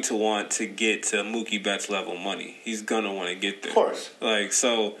going to want to get to Mookie Betts level money. He's going to want to get there. Of course. Like,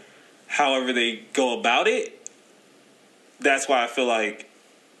 so however they go about it, that's why I feel like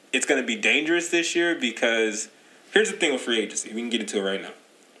it's going to be dangerous this year, because here's the thing with free agency. We can get into it right now.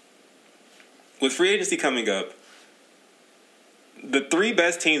 With free agency coming up, the 3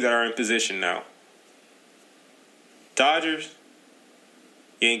 best teams that are in position now: Dodgers,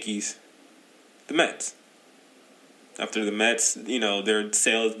 Yankees, the Mets. After the Mets, their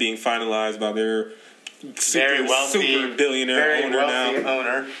sale is being finalized by their super billionaire owner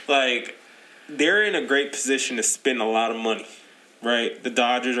now. Like, they're in a great position to spend a lot of money, right? The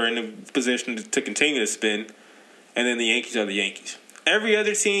Dodgers are in a position to continue to spend, and then the Yankees are the Yankees. Every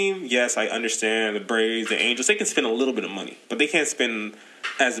other team, yes, I understand, the Braves, the Angels, they can spend a little bit of money, but they can't spend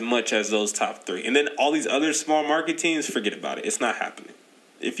as much as those top 3. And then all these other small market teams, forget about it. It's not happening.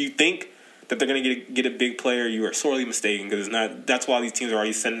 If you think that they're going to get a big player, you are sorely mistaken, because it's not. That's why these teams are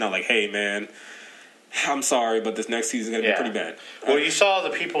already sending out like, hey, man, I'm sorry, but this next season is going to be pretty bad. Well, you saw the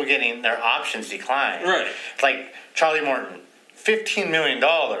people getting their options decline. Right. Like Charlie Morton, $15 million.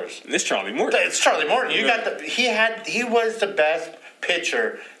 It's Charlie Morton. It's Charlie Morton. He was the best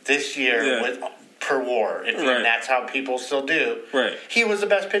pitcher this year per WAR. And that's how people still do. Right. He was the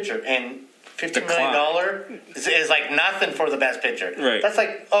best pitcher, and $15 million is like nothing for the best pitcher. Right. That's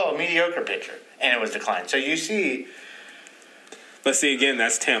like, a mediocre pitcher, and it was declined. So you see. But see, again,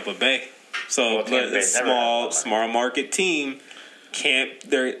 that's Tampa Bay. So a small market team can't.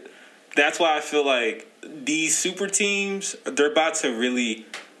 That's why I feel like these super teams, they're about to lay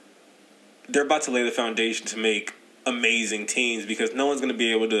the foundation to make amazing teams, because no one's going to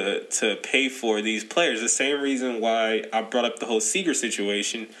be able to pay for these players. The same reason why I brought up the whole Seager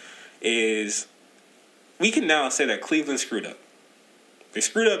situation is we can now say that Cleveland screwed up. They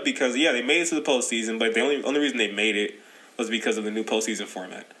screwed up because, they made it to the postseason, but the only reason they made it was because of the new postseason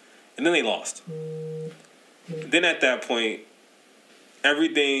format. And then they lost. Then at that point,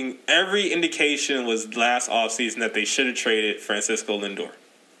 every indication was last offseason that they should have traded Francisco Lindor.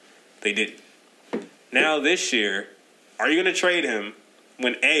 They didn't. Now this year, are you going to trade him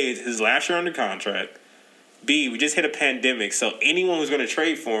when A, it's his last year under contract, B, we just hit a pandemic, so anyone who's going to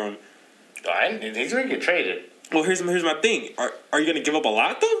trade for him, he's going to get traded. Well, here's my thing. Are you going to give up a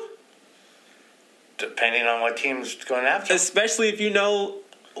lot, though? Depending on what team's going after. Especially if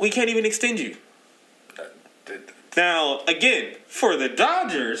we can't even extend you. Now, again, for the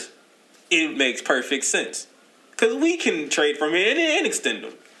Dodgers, it makes perfect sense, because we can trade for him and extend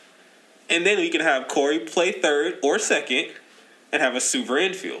him. And then we can have Corey play third or second and have a super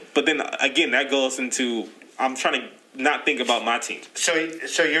infield. But then, again, that goes into, I'm trying to not think about my team. So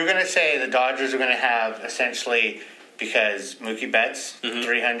you're going to say the Dodgers are going to have, essentially, because Mookie Betts,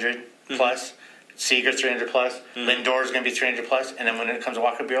 300 plus, Seager 300 plus, Lindor is going to be 300 plus, and then when it comes to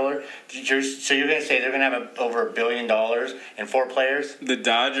Walker Buehler, so you're going to say they're going to have over $1 billion and 4 players? The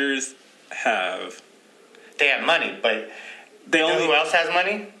Dodgers have... They have money, but who else has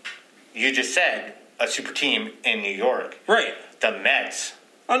money? You just said a super team in New York. Right. The Mets.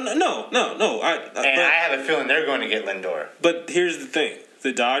 No. I have a feeling they're going to get Lindor. But here's the thing.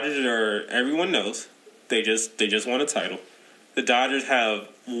 The Dodgers are, everyone knows, they just won a title. The Dodgers have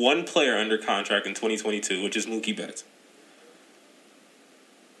one player under contract in 2022, which is Mookie Betts.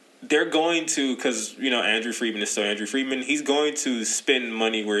 They're going to, because, Andrew Friedman is still Andrew Friedman, he's going to spend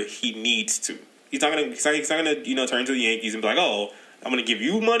money where he needs to. He's not going to, turn to the Yankees and be like, oh, I'm going to give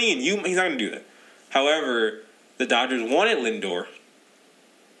you money and he's not going to do that. However, the Dodgers wanted Lindor.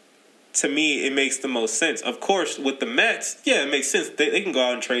 To me, it makes the most sense. Of course, with the Mets, it makes sense. They can go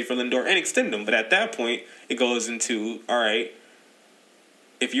out and trade for Lindor and extend him. But at that point, it goes into, all right,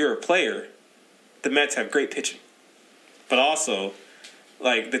 if you're a player, the Mets have great pitching. But also,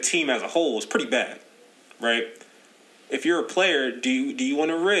 the team as a whole is pretty bad, right? If you're a player, do you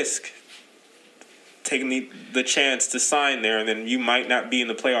want to risk taking the chance to sign there, and then you might not be in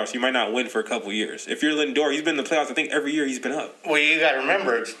the playoffs. You might not win for a couple years. If you're Lindor, he's been in the playoffs, I think, every year he's been up. Well, you got to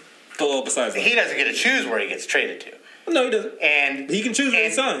remember, besides that, he doesn't get to choose where he gets traded to. No, he doesn't. And he can choose where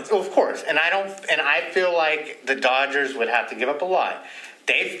he signs. Of course. And I feel like the Dodgers would have to give up a lot.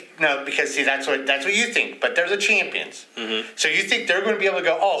 Because see, that's what you think. But they're the champions, so you think they're going to be able to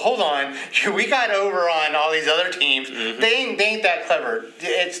go? Oh, hold on, we got over on all these other teams. They ain't that clever.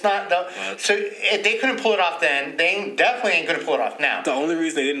 It's not. So if they couldn't pull it off then, they definitely ain't going to pull it off now. The only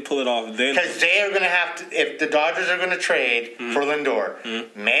reason they didn't pull it off then, because they are going to have to. If the Dodgers are going to trade for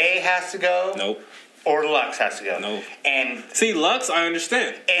Lindor, May has to go. Nope. Or Lux has to go. No. And see, Lux, I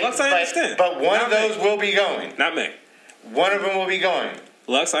understand. But one of those will be going. Not May. One of them will be going.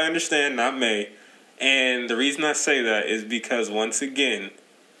 Lux, I understand, not May. And the reason I say that is because, once again,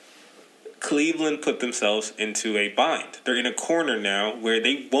 Cleveland put themselves into a bind. They're in a corner now where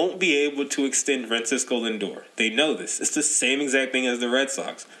they won't be able to extend Francisco Lindor. They know this. It's the same exact thing as the Red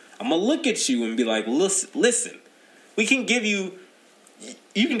Sox. I'm going to look at you and be like, listen, we can give you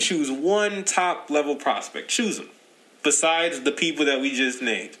can choose one top-level prospect. Choose them. Besides the people that we just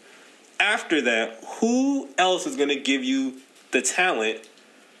named. After that, who else is going to give you the talent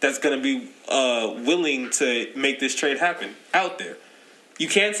that's going to be willing to make this trade happen out there? You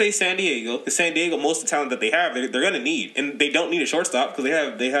can't say San Diego. Because San Diego, most of the talent that they have, they're going to need. And they don't need a shortstop because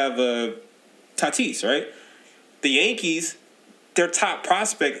they have Tatis, right? The Yankees, their top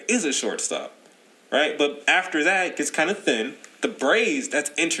prospect is a shortstop, right? But after that, it gets kind of thin. The Braves,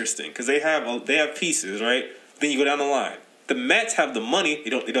 that's interesting because they have pieces, right? Then you go down the line. The Mets have the money. They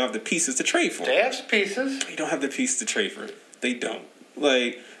don't have the pieces to trade for. They have some pieces. They don't have the pieces to trade for. They don't.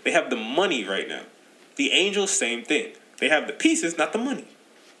 Like, they have the money right now. The Angels, same thing. They have the pieces, not the money.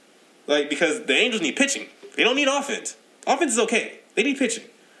 Like, because the Angels need pitching. They don't need offense. Offense is okay. They need pitching.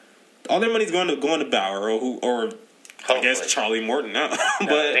 All their money's going to Bauer or I guess Charlie Morton now. No,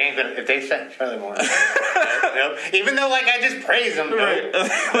 but they ain't gonna, if they sent Charlie Morton, nope. Even though I just praise him, nope.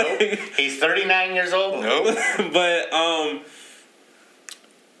 Nope. He's 39 years old. Nope. But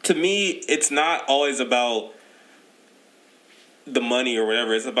to me, it's not always about the money or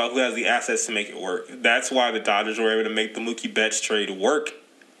whatever. It's about who has the assets to make it work. That's why the Dodgers were able to make the Mookie Betts trade work.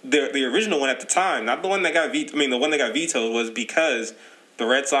 The original one at the time, not the one that got vetoed. I mean, the one that got vetoed was because the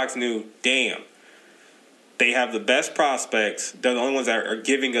Red Sox knew, damn, they have the best prospects. They're the only ones that are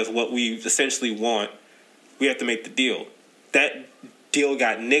giving us what we essentially want. We have to make the deal. That deal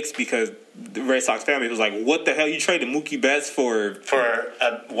got nixed because the Red Sox family was like, what the hell? You traded Mookie Betts for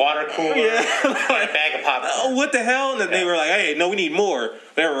a water cooler and a bag of popcorn. What the hell? And they were like, hey, no, we need more.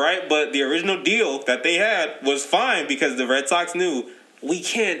 They were right. But the original deal that they had was fine because the Red Sox knew we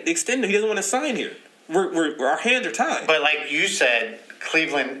can't extend him. He doesn't want to sign here. Our hands are tied. But like you said,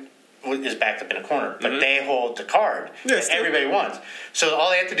 Cleveland is backed up in a corner, but they hold the card that everybody wants. So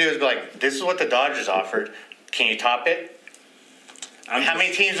all they have to do is be like, this is what the Dodgers offered. Can you top it? How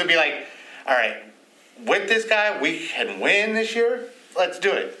many teams would be like, all right, with this guy, we can win this year? Let's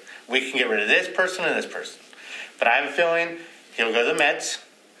do it. We can get rid of this person and this person. But I have a feeling he'll go to the Mets.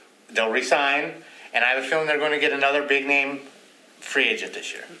 They'll re-sign. And I have a feeling they're going to get another big-name free agent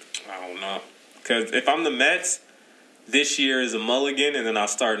this year. I don't know. Because if I'm the Mets, this year is a mulligan, and then I'll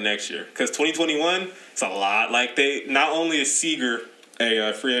start next year. Because 2021, it's a lot. Like, they not only is Seager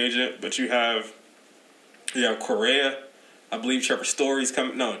a free agent, but you have Correa. I believe Trevor Story's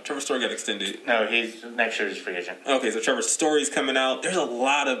coming. No, Trevor Story got extended. No, he's next year's free agent. Okay, so Trevor Story's coming out. There's a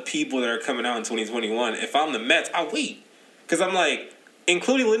lot of people that are coming out in 2021. If I'm the Mets, I'll wait. Because I'm like,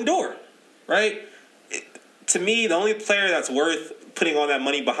 including Lindor, right? To me, the only player that's worth putting all that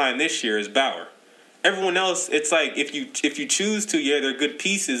money behind this year is Bauer. Everyone else, it's like if you choose to, they're good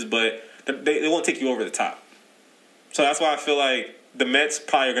pieces, but they won't take you over the top. So that's why I feel like the Mets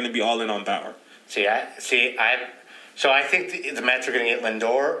probably are going to be all in on Bauer. So I think the Mets are going to get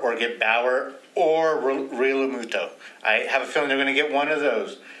Lindor or get Bauer or Realmuto. I have a feeling they're going to get one of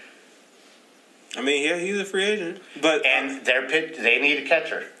those. I mean, he's a free agent, but they need a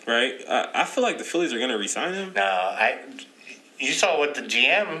catcher, right? I feel like the Phillies are going to re-sign him. No, you saw what the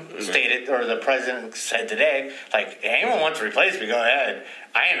GM stated or the president said today. Like, anyone wants to replace me, go ahead.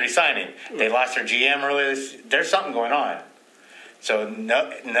 I ain't resigning. They lost their GM earlier. There's something going on. So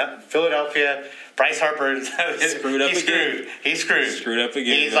no, Philadelphia. Bryce Harper screwed up again. He's screwed. Screwed up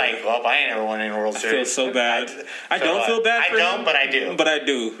again. He's like, well, I ain't ever won any World Series. I feel so bad. I don't feel bad for him. I don't, but I do. But I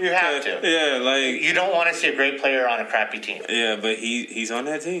do. You have to. Yeah, like... You don't want to see a great player on a crappy team. Yeah, but he's on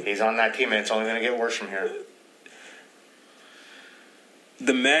that team. He's on that team, and it's only going to get worse from here.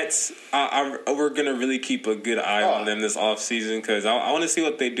 The Mets, we're going to really keep a good eye on them this offseason because I want to see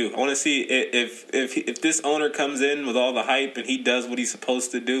what they do. I want to see if this owner comes in with all the hype and he does what he's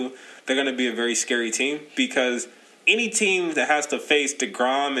supposed to do, they're going to be a very scary team because any team that has to face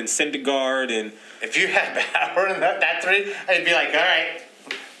DeGrom and Syndergaard and... If you had Bauer in that three, I'd be like, all right.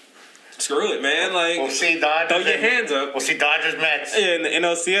 Screw it, man. Like, we'll see Dodgers. Throw your hands up. We'll see Dodgers, Mets. Yeah, in the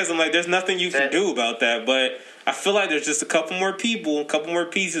NLCS, I'm like, there's nothing you can do about that, but... I feel like there's just a couple more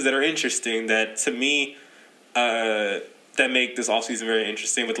pieces that are interesting that, to me, that make this offseason very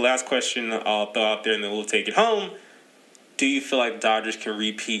interesting. But the last question I'll throw out there and then we'll take it home. Do you feel like Dodgers can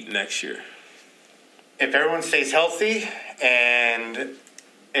repeat next year? If everyone stays healthy and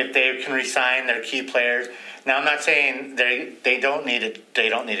if they can re-sign their key players. Now, I'm not saying they don't need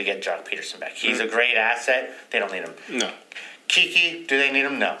to get Jock Peterson back. He's a great asset. They don't need him. No. Kiki, do they need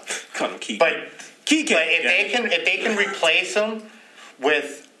him? No. Call him Kiki. But He can. But if they can replace him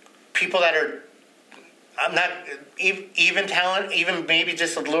with people that are not even talent, even maybe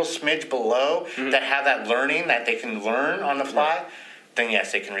just a little smidge below, that have that learning that they can learn on the fly, then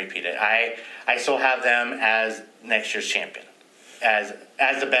yes, they can repeat it. I still have them as next year's champion, as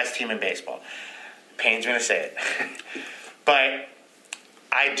the best team in baseball. Pains me to say it. But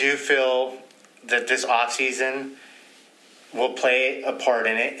I do feel that this offseason will play a part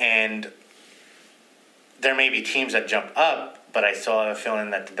in it, and there may be teams that jump up, but I still have a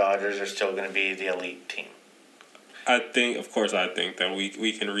feeling that the Dodgers are still going to be the elite team. I think that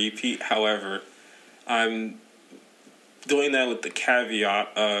we can repeat. However, I'm doing that with the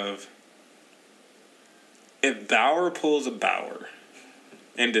caveat of if Bauer pulls a Bauer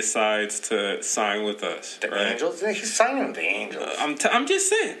and decides to sign with us, The right? Angels? He's signing with the Angels. I'm just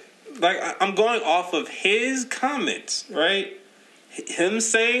saying. Like, I'm going off of his comments, right? Him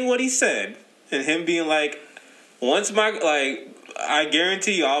saying what he said, and him being like, I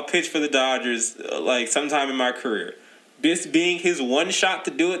guarantee you I'll pitch for the Dodgers, sometime in my career. This being his one shot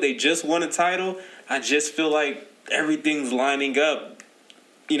to do it, they just won a title. I just feel like everything's lining up.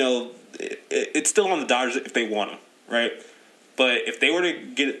 You know, it's still on the Dodgers if they want him, right? But if they were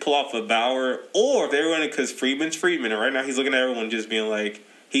to pull off a Bauer, or if they were going to, because Friedman's Friedman, and right now he's looking at everyone just being like,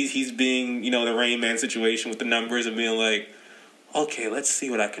 he's being, the Rain Man situation with the numbers and being like, okay, let's see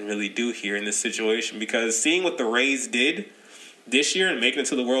what I can really do here in this situation. Because seeing what the Rays did this year and making it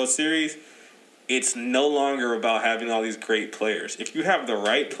to the World Series, it's no longer about having all these great players. If you have the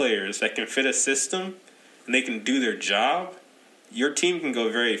right players that can fit a system and they can do their job, your team can go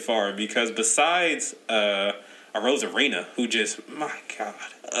very far. Because besides Arozarena, who just, my God,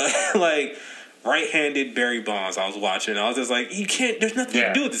 right-handed Barry Bonds I was watching, I was just like, there's nothing you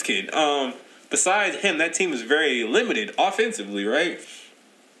can do with this kid. Besides him, that team is very limited offensively, right?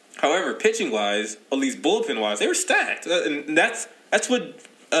 However, pitching-wise, at least bullpen-wise, they were stacked. And that's what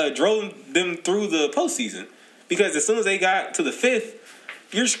drove them through the postseason. Because as soon as they got to the fifth,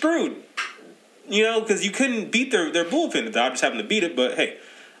 you're screwed. Because you couldn't beat their bullpen. The Dodgers happened to beat it, but hey.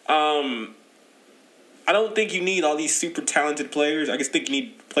 I don't think you need all these super talented players. I just think you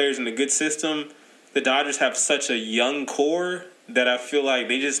need players in a good system. The Dodgers have such a young core that I feel like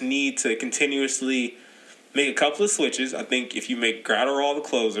they just need to continuously make a couple of switches. I think if you make Gratterall the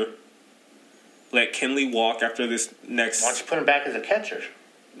closer, let Kenley walk after this next... Why don't you put him back as a catcher?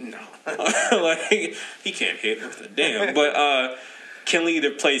 No. He can't hit worth a damn. But Kenley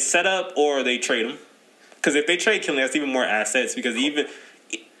either plays setup or they trade him. Because if they trade Kenley, that's even more assets. Because even...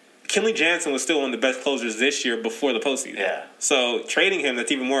 Kenley Jansen was still one of the best closers this year before the postseason. Yeah. So trading him,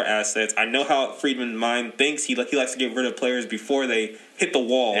 that's even more assets. I know how Friedman's mind thinks. He likes to get rid of players before they hit the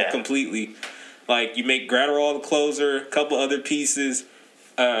wall completely. Like, you make Gratterall the closer, a couple other pieces.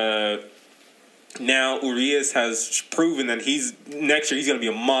 Now Urias has proven that next year he's going to be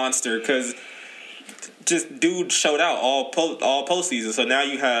a monster because just dude showed out all postseason. So now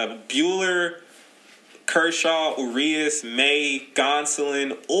you have Buehler, Kershaw, Urias, May,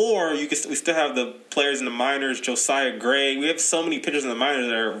 Gonsolin, or we still have the players in the minors, Josiah Gray. We have so many pitchers in the minors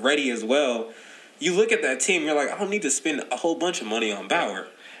that are ready as well. You look at that team, you're like, I don't need to spend a whole bunch of money on Bauer.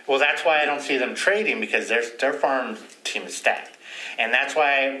 Well, that's why I don't see them trading, because their farm team is stacked. And that's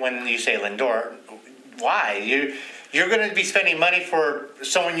why when you say Lindor, why? You're going to be spending money for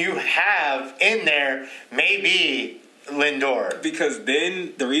someone you have in there, maybe Lindor. Because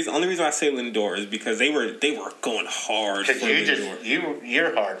then only reason I say Lindor is because they were going hard for Lindor.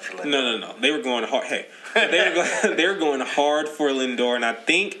 You're hard for Lindor. No. They were going hard. Hey, they were going hard for Lindor, and I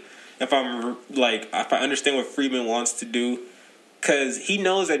think if I understand what Friedman wants to do, because he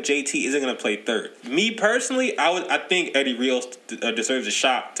knows that JT isn't going to play third. Me personally, I think Eddie Rios deserves a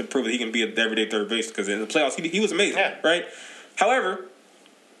shot to prove that he can be an everyday third base, because in the playoffs he was amazing, right? However,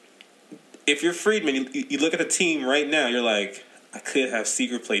 if you're Friedman, you look at the team right now, you're like, I could have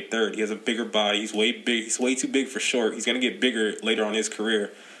Seager play third. He has a bigger body. He's way big. He's way too big for short. He's going to get bigger later on in his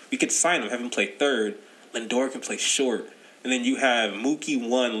career. We could sign him, have him play third. Lindor can play short. And then you have Mookie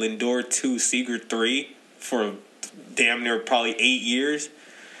 1, Lindor 2, Seager 3 for damn near probably 8 years.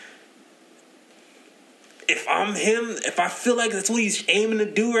 If I'm him, if I feel like that's what he's aiming to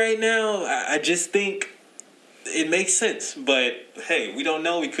do right now, I just think it makes sense. But hey, we don't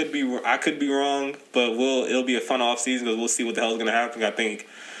know. I could be wrong, but it'll be a fun offseason because we'll see what the hell is going to happen. I think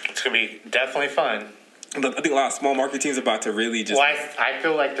it's going to be definitely fun. But I think a lot of small market teams are about to really just... Well, I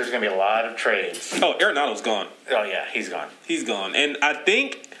feel like there's going to be a lot of trades. Oh, Arenado's gone. Oh, yeah, he's gone. He's gone. And I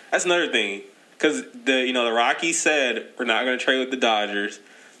think that's another thing. Because the Rockies said we're not going to trade with the Dodgers.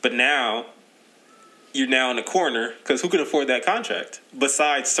 But now, you're now in the corner because who can afford that contract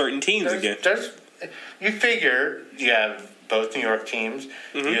besides certain teams again? you figure you have both New York teams.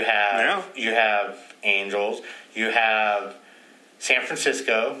 Mm-hmm. You have Angels. You have San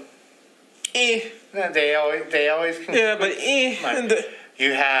Francisco. They always can. Yeah, but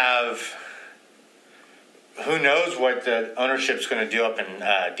you have. Who knows what the ownership's going to do up in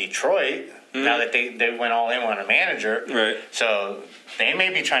Detroit now that they went all in on a manager. Right. So they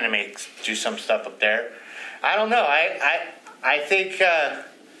may be trying to do some stuff up there. I don't know. I think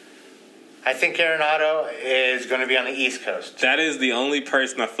Arenado is going to be on the East Coast. That is the only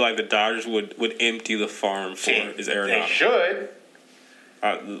person I feel like the Dodgers would empty the farm for is Arenado. They should.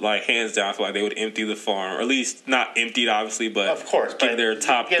 Like hands down, I feel like they would empty the farm, or at least not empty it, obviously, but of course, give their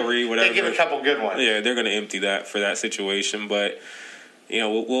top three, whatever. They give a couple good ones. Yeah, they're going to empty that for that situation, but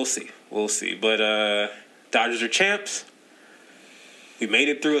we'll see, But Dodgers are champs. We made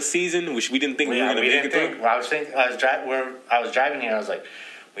it through a season, which we didn't think we were going to make it through. Well, I was driving here. I was like,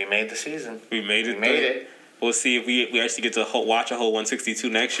 we made the season. We made it. We'll see if we actually get to watch a whole 162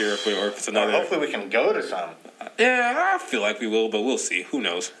 next year, or if it's another. Hopefully, we can go to some. Yeah, I feel like we will, but we'll see. Who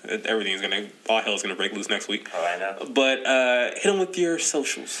knows? All hell's gonna break loose next week. Oh, I know. But hit them with your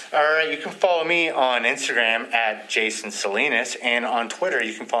socials. All right, you can follow me on Instagram at Jason Salinas, and on Twitter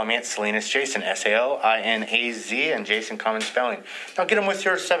you can follow me at Salinas Jason, SALINAZ, and Jason common spelling. Now get them with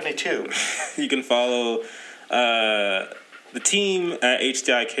your 72. You can follow the team at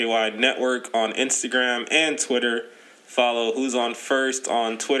HDIKY Network on Instagram and Twitter. Follow Who's On First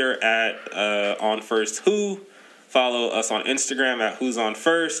on Twitter at On First Who. Follow us on Instagram at Who's On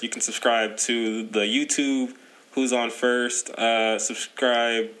First. You can subscribe to the YouTube Who's On First. Follow us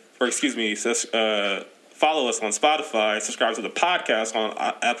on Spotify. Subscribe to the podcast on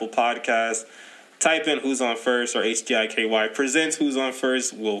Apple Podcasts. Type in Who's On First or HDIKY Presents Who's On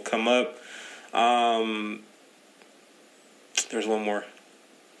First will come up. There's one more.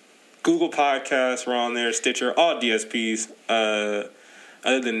 Google Podcasts, we're on there. Stitcher, all DSPs.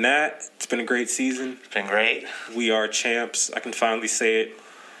 Other than that, it's been a great season. It's been great. We are champs. I can finally say it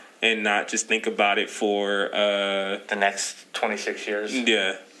and not just think about it for the next 26 years.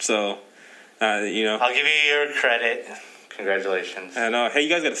 Yeah. So, I'll give you your credit. Congratulations. And hey, you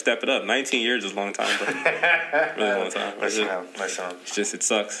guys got to step it up. 19 years is a long time, bro. Really long time. Listen. It's just, it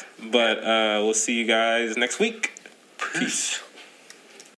sucks. But we'll see you guys next week. Peace.